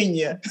 Super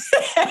senior.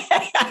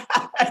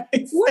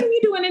 What are you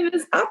doing in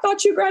this? I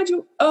thought you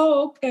graduated.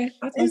 Oh, okay.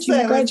 I thought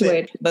you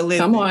graduated. But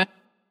listen, come on.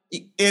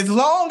 As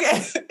long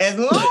as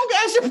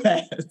you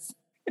pass.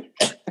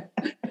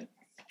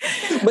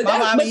 But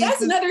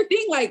that's another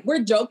thing. Like,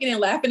 we're joking and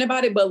laughing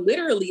about it, but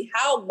literally,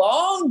 how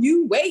long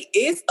you wait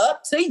is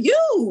up to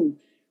you.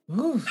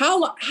 Ooh.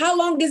 How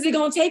long is it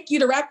going to take you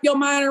to wrap your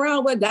mind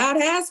around what God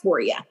has for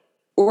you?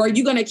 Or are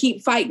you going to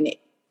keep fighting it?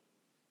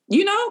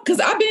 Because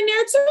I've been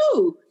there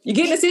too. You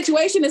get in a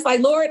situation, it's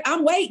like, Lord,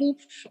 I'm waiting,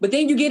 but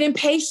then you get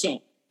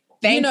impatient.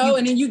 And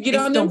then you get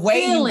on the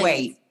way you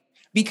wait.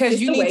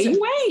 Because you need to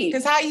wait.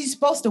 Because how are you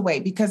supposed to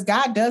wait? Because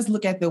God does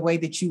look at the way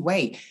that you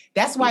wait.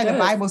 That's why the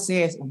Bible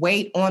says,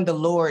 wait on the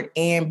Lord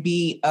and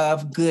be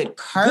of good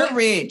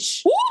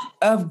courage.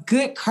 Of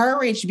good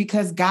courage,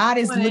 because God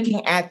is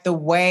looking at the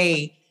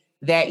way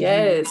that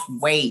you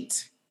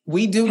wait.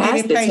 We do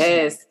get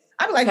impatient.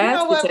 I'm like, you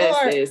know what,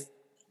 Lord?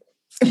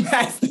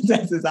 Pass the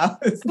test is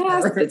always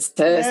pass the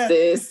test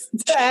is.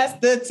 Pass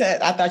the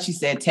test. I thought you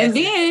said test.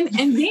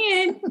 And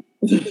then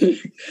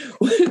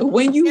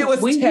when you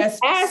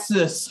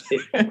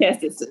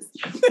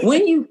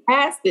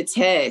pass the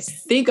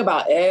test, think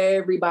about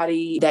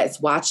everybody that's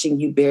watching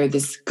you bear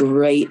this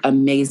great,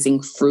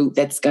 amazing fruit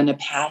that's gonna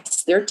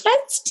pass their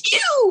test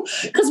too.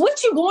 Because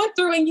what you're going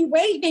through and you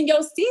waiting in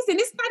your season,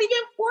 it's not even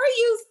for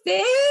you,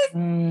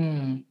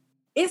 sis.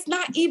 It's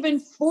not even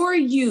for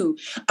you.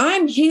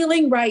 I'm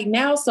healing right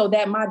now so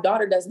that my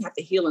daughter doesn't have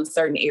to heal in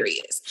certain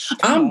areas.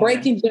 I'm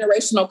breaking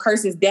generational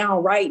curses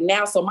down right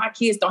now so my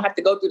kids don't have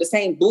to go through the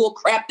same bull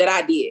crap that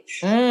I did.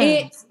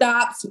 It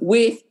stops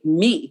with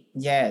me.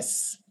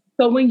 Yes.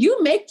 So when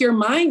you make your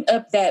mind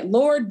up that,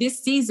 Lord, this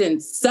season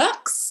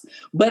sucks,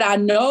 but I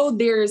know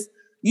there's,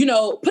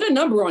 put a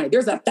number on it.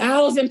 There's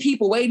 1,000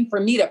 people waiting for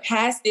me to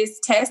pass this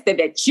test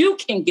that you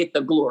can get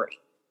the glory.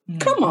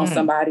 Come on,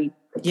 somebody.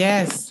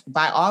 Yes.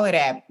 By all of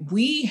that,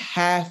 we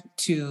have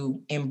to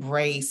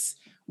embrace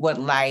what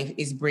life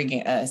is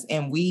bringing us,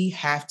 and we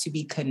have to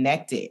be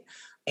connected,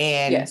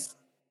 and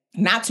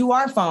not to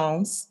our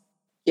phones.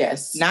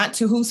 Yes. Not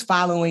to who's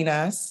following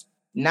us,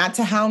 not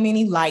to how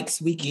many likes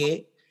we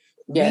get.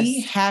 Yes.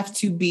 We have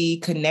to be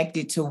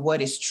connected to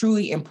what is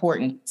truly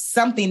important,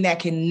 something that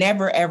can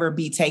never, ever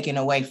be taken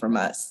away from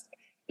us.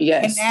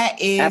 Yes. And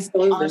that is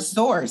our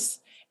source.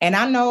 And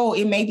I know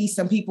it may be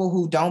some people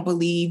who don't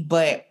believe,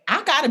 but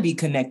I got to be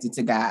connected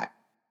to God.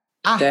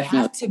 I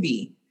have to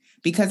be,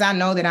 because I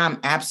know that I'm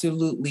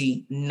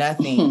absolutely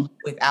nothing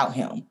without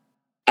him.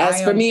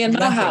 As for me and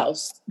my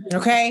house.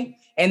 Okay.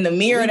 And the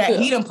mirror that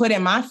he done put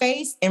in my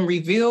face and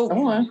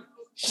revealed,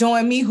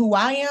 showing me who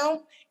I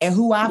am and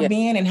who I've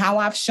been and how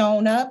I've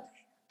shown up.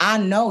 I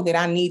know that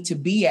I need to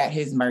be at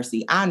his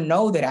mercy. I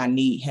know that I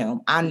need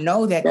him. I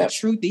know that the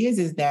truth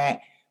is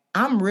that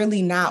I'm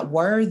really not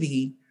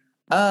worthy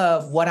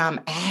of what I'm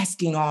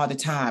asking all the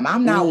time.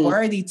 I'm not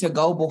worthy to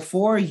go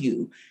before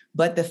you.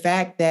 But the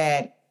fact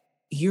that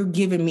you're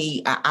giving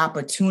me an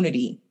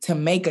opportunity to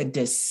make a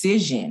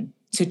decision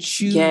to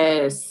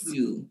choose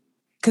you.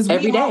 Because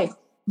every day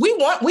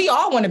we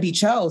all want to be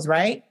chose,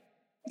 right?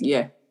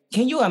 Yeah.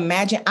 Can you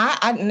imagine?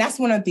 And that's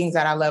one of the things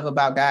that I love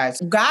about God.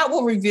 God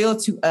will reveal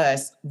to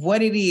us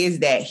what it is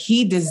that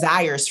he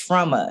desires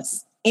from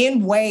us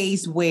in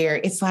ways where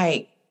it's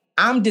like,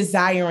 I'm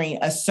desiring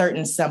a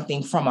certain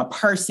something from a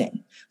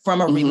person,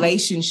 from a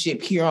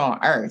relationship here on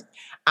earth.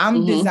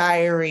 I'm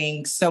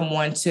desiring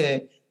someone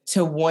to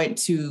want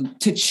to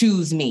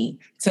choose me,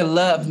 to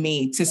love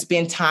me, to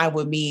spend time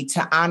with me,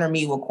 to honor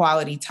me with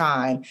quality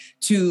time,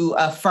 to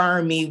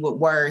affirm me with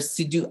words,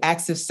 to do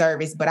acts of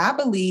service. But I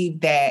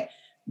believe that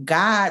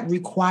God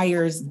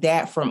requires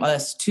that from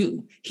us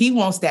too. He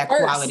wants that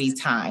quality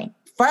time.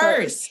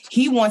 First,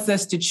 he wants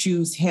us to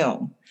choose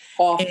him.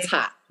 Off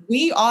top.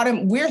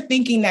 We're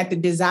thinking that the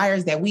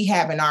desires that we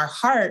have in our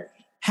heart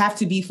have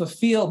to be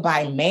fulfilled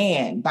by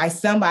man, by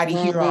somebody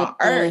here on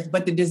earth.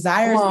 But the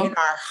desires in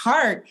our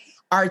heart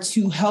are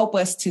to help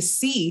us to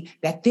see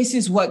that this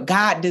is what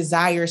God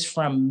desires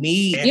from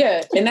me.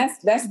 Yeah, and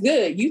that's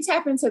good. You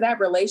tap into that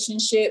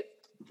relationship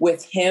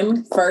with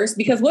him first,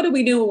 because what do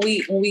we do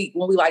when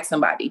we like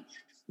somebody?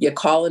 You're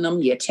calling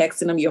them, you're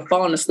texting them, you're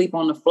falling asleep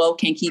on the floor,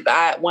 can't keep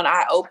one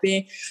eye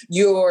open.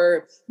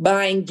 You're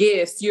buying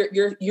gifts.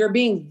 You're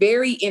being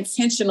very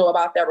intentional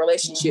about that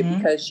relationship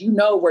because you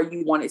know where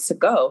you want it to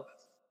go.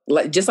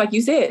 Just like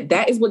you said,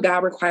 that is what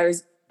God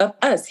requires of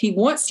us. He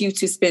wants you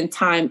to spend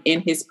time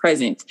in his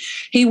presence.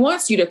 He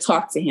wants you to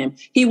talk to him.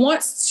 He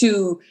wants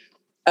to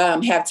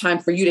have time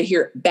for you to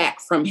hear back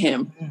from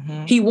him.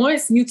 He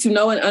wants you to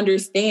know and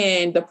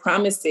understand the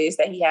promises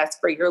that he has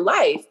for your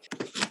life.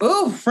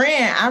 Oh,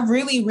 friend, I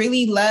really,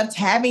 really loved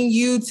having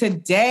you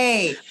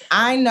today.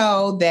 I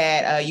know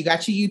that you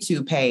got your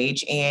YouTube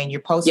page and you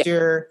post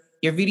your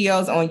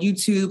videos on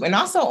YouTube and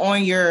also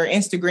on your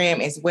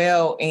Instagram as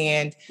well.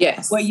 And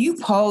what you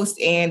post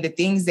and the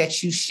things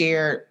that you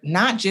share,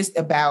 not just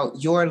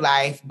about your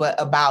life,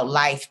 but about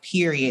life,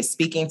 period,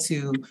 speaking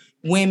to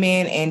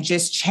women and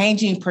just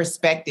changing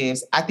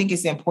perspectives. I think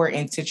it's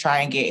important to try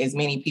and get as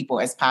many people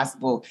as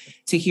possible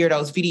to hear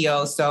those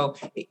videos. So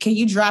can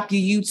you drop your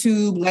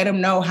YouTube, let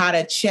them know how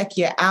to check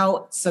you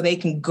out so they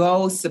can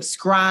go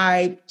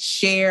subscribe,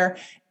 share,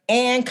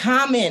 and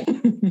comment.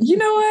 You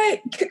know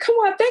what? Come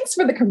on. Thanks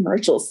for the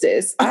commercial,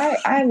 sis.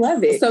 I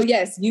love it. So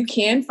yes, you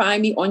can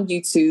find me on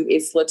YouTube.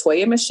 It's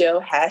Latoya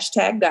Michelle,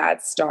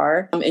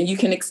 #GodStar. And you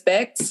can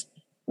expect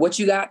what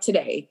you got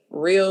today.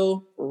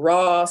 Real,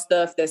 raw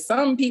stuff that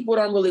some people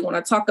don't really want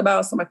to talk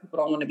about. Some people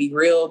don't want to be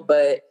real,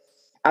 but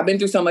I've been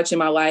through so much in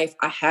my life.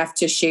 I have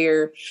to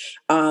share.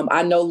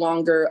 I no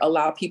longer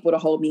allow people to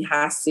hold me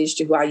hostage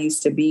to who I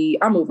used to be.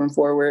 I'm moving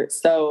forward.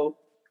 So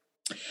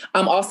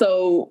I'm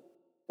also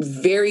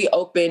very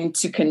open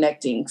to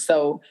connecting.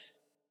 So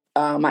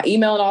my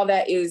email and all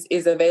that is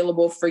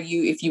available for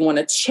you if you want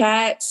to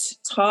chat,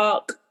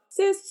 talk.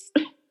 Sis,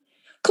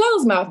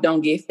 closed mouth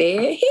don't get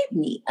fed. Hit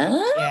me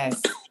up.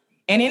 Yes.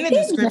 And in the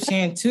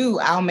description too,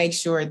 I'll make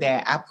sure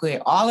that I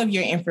put all of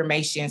your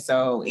information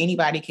so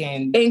anybody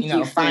can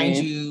find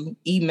you,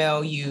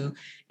 email you,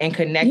 and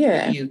connect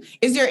with you.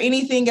 Is there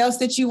anything else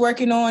that you're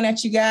working on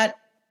that you got?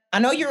 I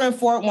know you're in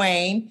Fort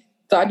Wayne.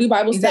 So I do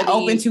Bible studies. Is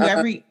that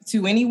open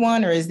to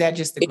anyone, or is that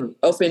just the group?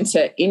 Open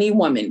to any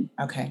woman.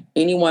 Okay.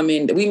 Any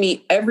woman. We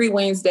meet every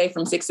Wednesday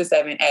from 6 to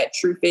 7 at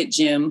True Fit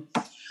Gym.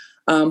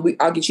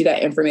 I'll get you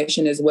that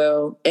information as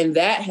well. And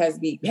that has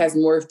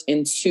morphed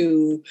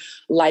into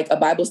like a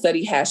Bible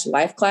study /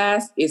 life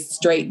class. It's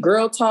straight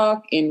girl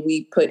talk. And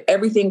we put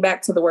everything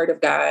back to the Word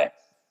of God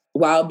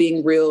while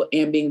being real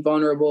and being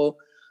vulnerable.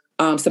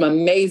 Some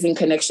amazing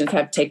connections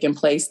have taken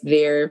place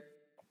there.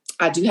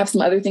 I do have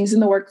some other things in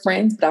the work,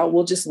 friends, but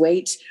we'll just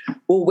wait.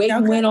 We'll wait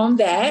and win on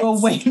that.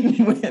 We'll wait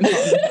and win on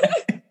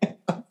that.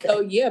 Okay.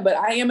 So yeah, but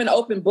I am an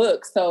open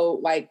book. So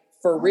like,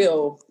 for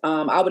real,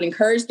 I would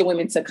encourage the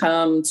women to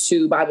come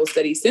to Bible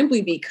study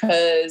simply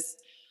because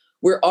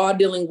we're all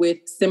dealing with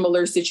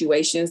similar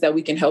situations that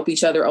we can help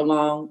each other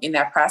along in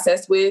that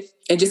process with,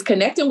 and just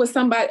connecting with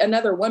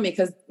another woman.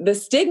 Because the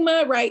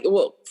stigma, right?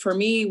 Well, for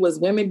me was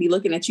women be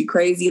looking at you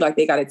crazy, like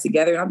they got it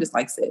together. And I'm just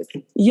like, sis,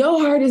 your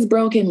heart is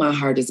broken. My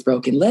heart is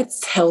broken.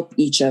 Let's help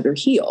each other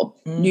heal,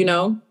 you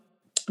know?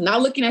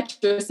 Not looking at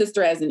your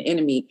sister as an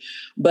enemy,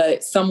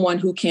 but someone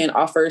who can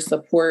offer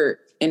support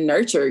and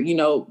nurture, you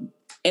know,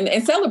 and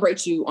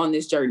celebrate you on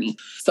this journey.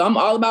 So I'm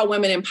all about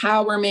women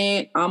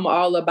empowerment. I'm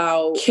all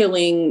about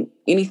killing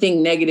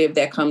anything negative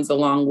that comes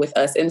along with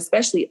us, and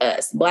especially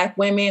us, Black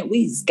women.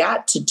 We've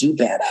got to do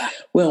better.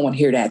 We don't want to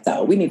hear that,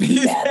 though. We need to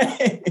do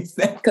better.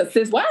 Because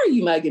sis, why are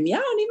you mugging me? I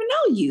don't even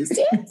know you,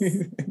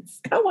 sis.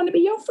 I want to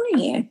be your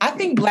friend. I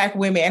think Black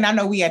women, and I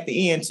know we at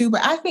the end too,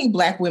 but I think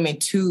Black women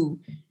too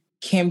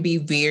can be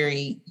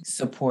very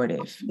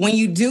supportive. When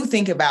you do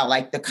think about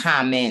like the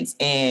comments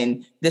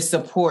and the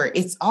support,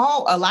 it's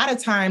all, a lot of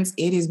times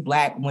it is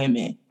Black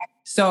women.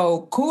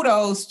 So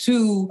kudos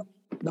to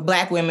the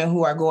Black women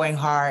who are going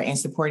hard and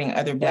supporting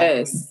other Black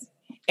women.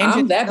 And I'm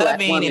just that Black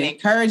loving woman. and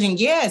encouraging.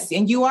 Yes.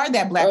 And you are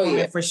that Black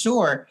woman for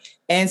sure.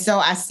 And so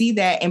I see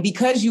that. And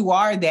because you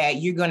are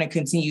that, you're going to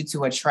continue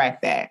to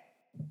attract that.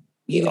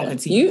 You're going to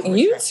continue.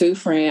 You too,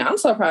 friend. I'm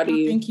so proud of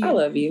you. Thank you. I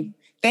love you.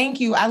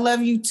 Thank you. I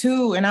love you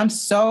too. And I'm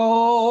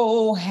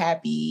so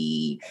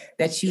happy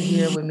that you're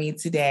here with me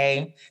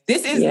today.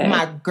 This is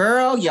my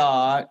girl,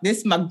 y'all. This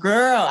is my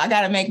girl. I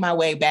got to make my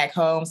way back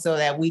home so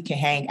that we can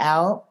hang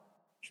out.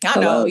 I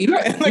know. You know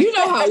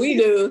how we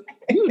do.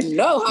 You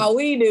know how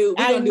we do.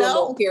 We're going to do a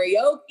little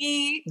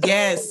karaoke.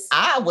 Yes.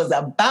 I was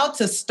about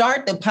to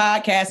start the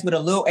podcast with a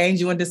little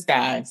angel in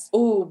disguise.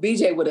 Ooh,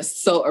 BJ would have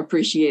so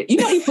appreciated. You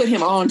know, we put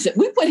him on to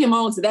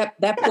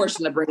that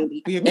portion of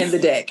Brandy in the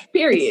deck.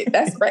 Period.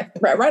 That's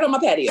right on my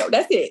patio.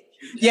 That's it.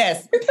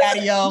 Yes.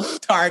 Patio,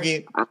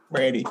 Target,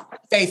 ready.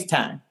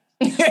 FaceTime.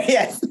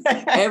 Yes.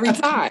 Every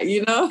time,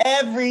 you know?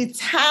 Every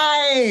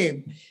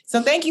time.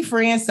 So thank you,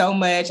 friends, so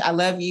much. I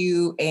love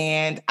you.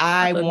 And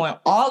I want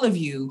all of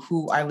you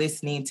who are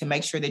listening to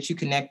make sure that you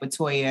connect with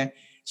Toya.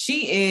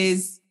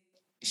 She's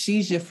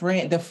your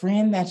friend, the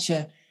friend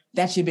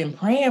that you've been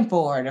praying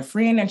for, the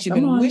friend that you've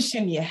been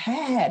wishing you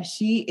had.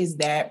 She is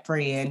that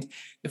friend,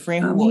 the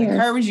friend who will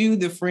encourage you,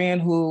 the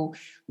friend who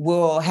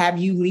will have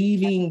you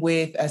leaving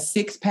with a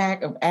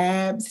 6-pack of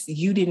abs.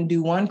 You didn't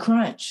do one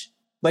crunch.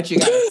 But you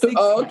got a 6-pack.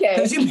 Okay.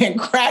 Because you've been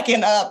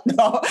cracking up,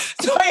 though.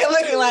 So you're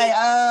looking like,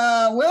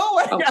 we'll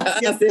work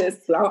out this.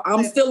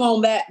 I'm still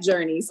on that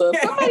journey. So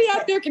if somebody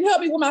out there can help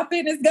me with my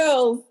fitness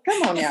goals,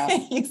 come on now.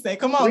 You say,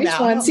 come on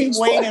now.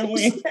 Wait and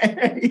wait.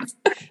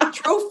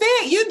 True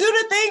Fit. You do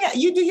the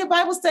thing. You do your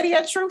Bible study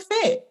at True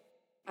Fit.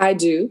 I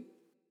do.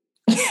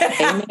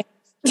 Amen.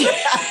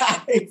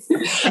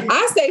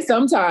 I say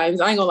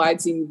sometimes, I ain't gonna lie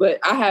to you, but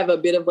I have a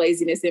bit of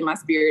laziness in my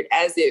spirit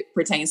as it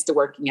pertains to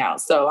working out.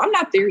 So I'm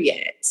not there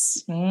yet.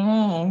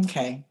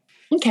 Okay.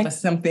 But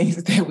some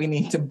things that we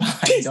need to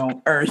bind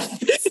on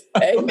earth.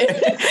 Amen.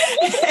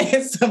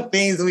 And some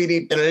things we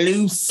need to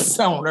loose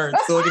on earth.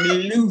 So it can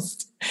be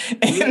loosed.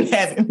 And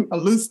have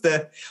loose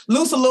a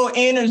little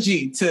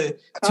energy to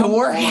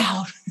work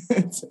out.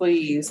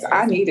 Please.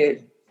 I need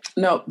it.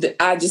 No,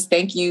 I just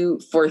thank you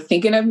for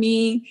thinking of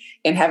me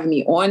and having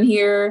me on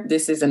here.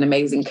 This is an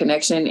amazing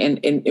connection. And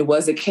it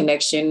was a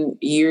connection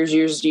years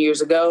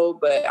ago,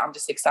 but I'm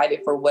just excited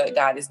for what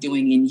God is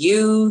doing in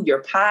you,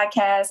 your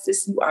podcast.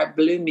 You are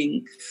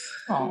blooming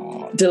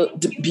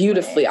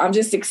beautifully. I'm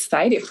just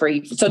excited for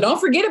you. So don't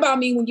forget about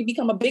me when you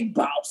become a big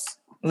boss.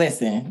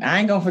 Listen, I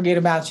ain't gonna forget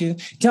about you.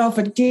 Don't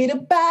forget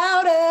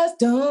about us. I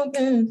don't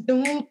even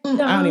know.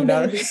 I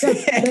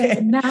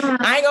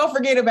ain't gonna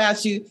forget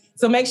about you.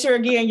 So make sure,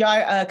 again,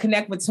 y'all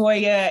connect with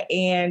Toya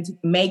and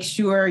make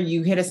sure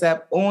you hit us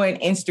up on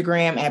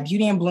Instagram at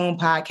Beauty and Bloom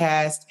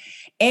Podcast.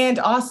 And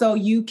also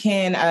you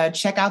can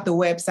check out the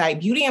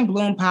website,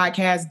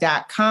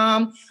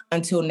 beautyandbloompodcast.com.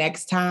 Until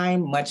next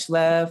time, much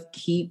love.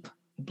 Keep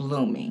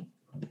blooming.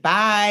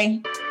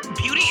 Bye.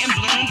 Beauty and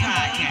Bloom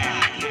Podcast.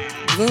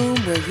 Bloom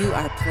where you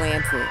are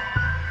planted.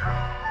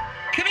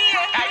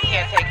 I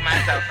can't take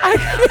myself right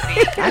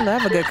now. I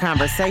love a good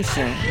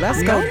conversation.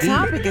 Let's go deep.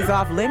 No topic is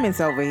off limits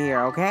over here,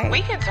 okay?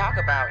 We can talk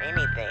about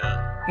anything.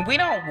 We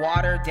don't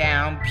water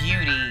down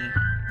beauty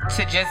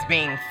to just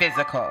being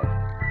physical.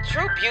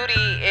 True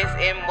beauty is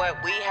in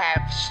what we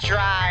have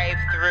strived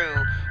through,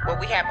 what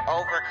we have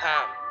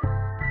overcome.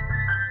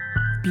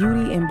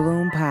 Beauty and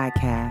Bloom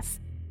Podcast.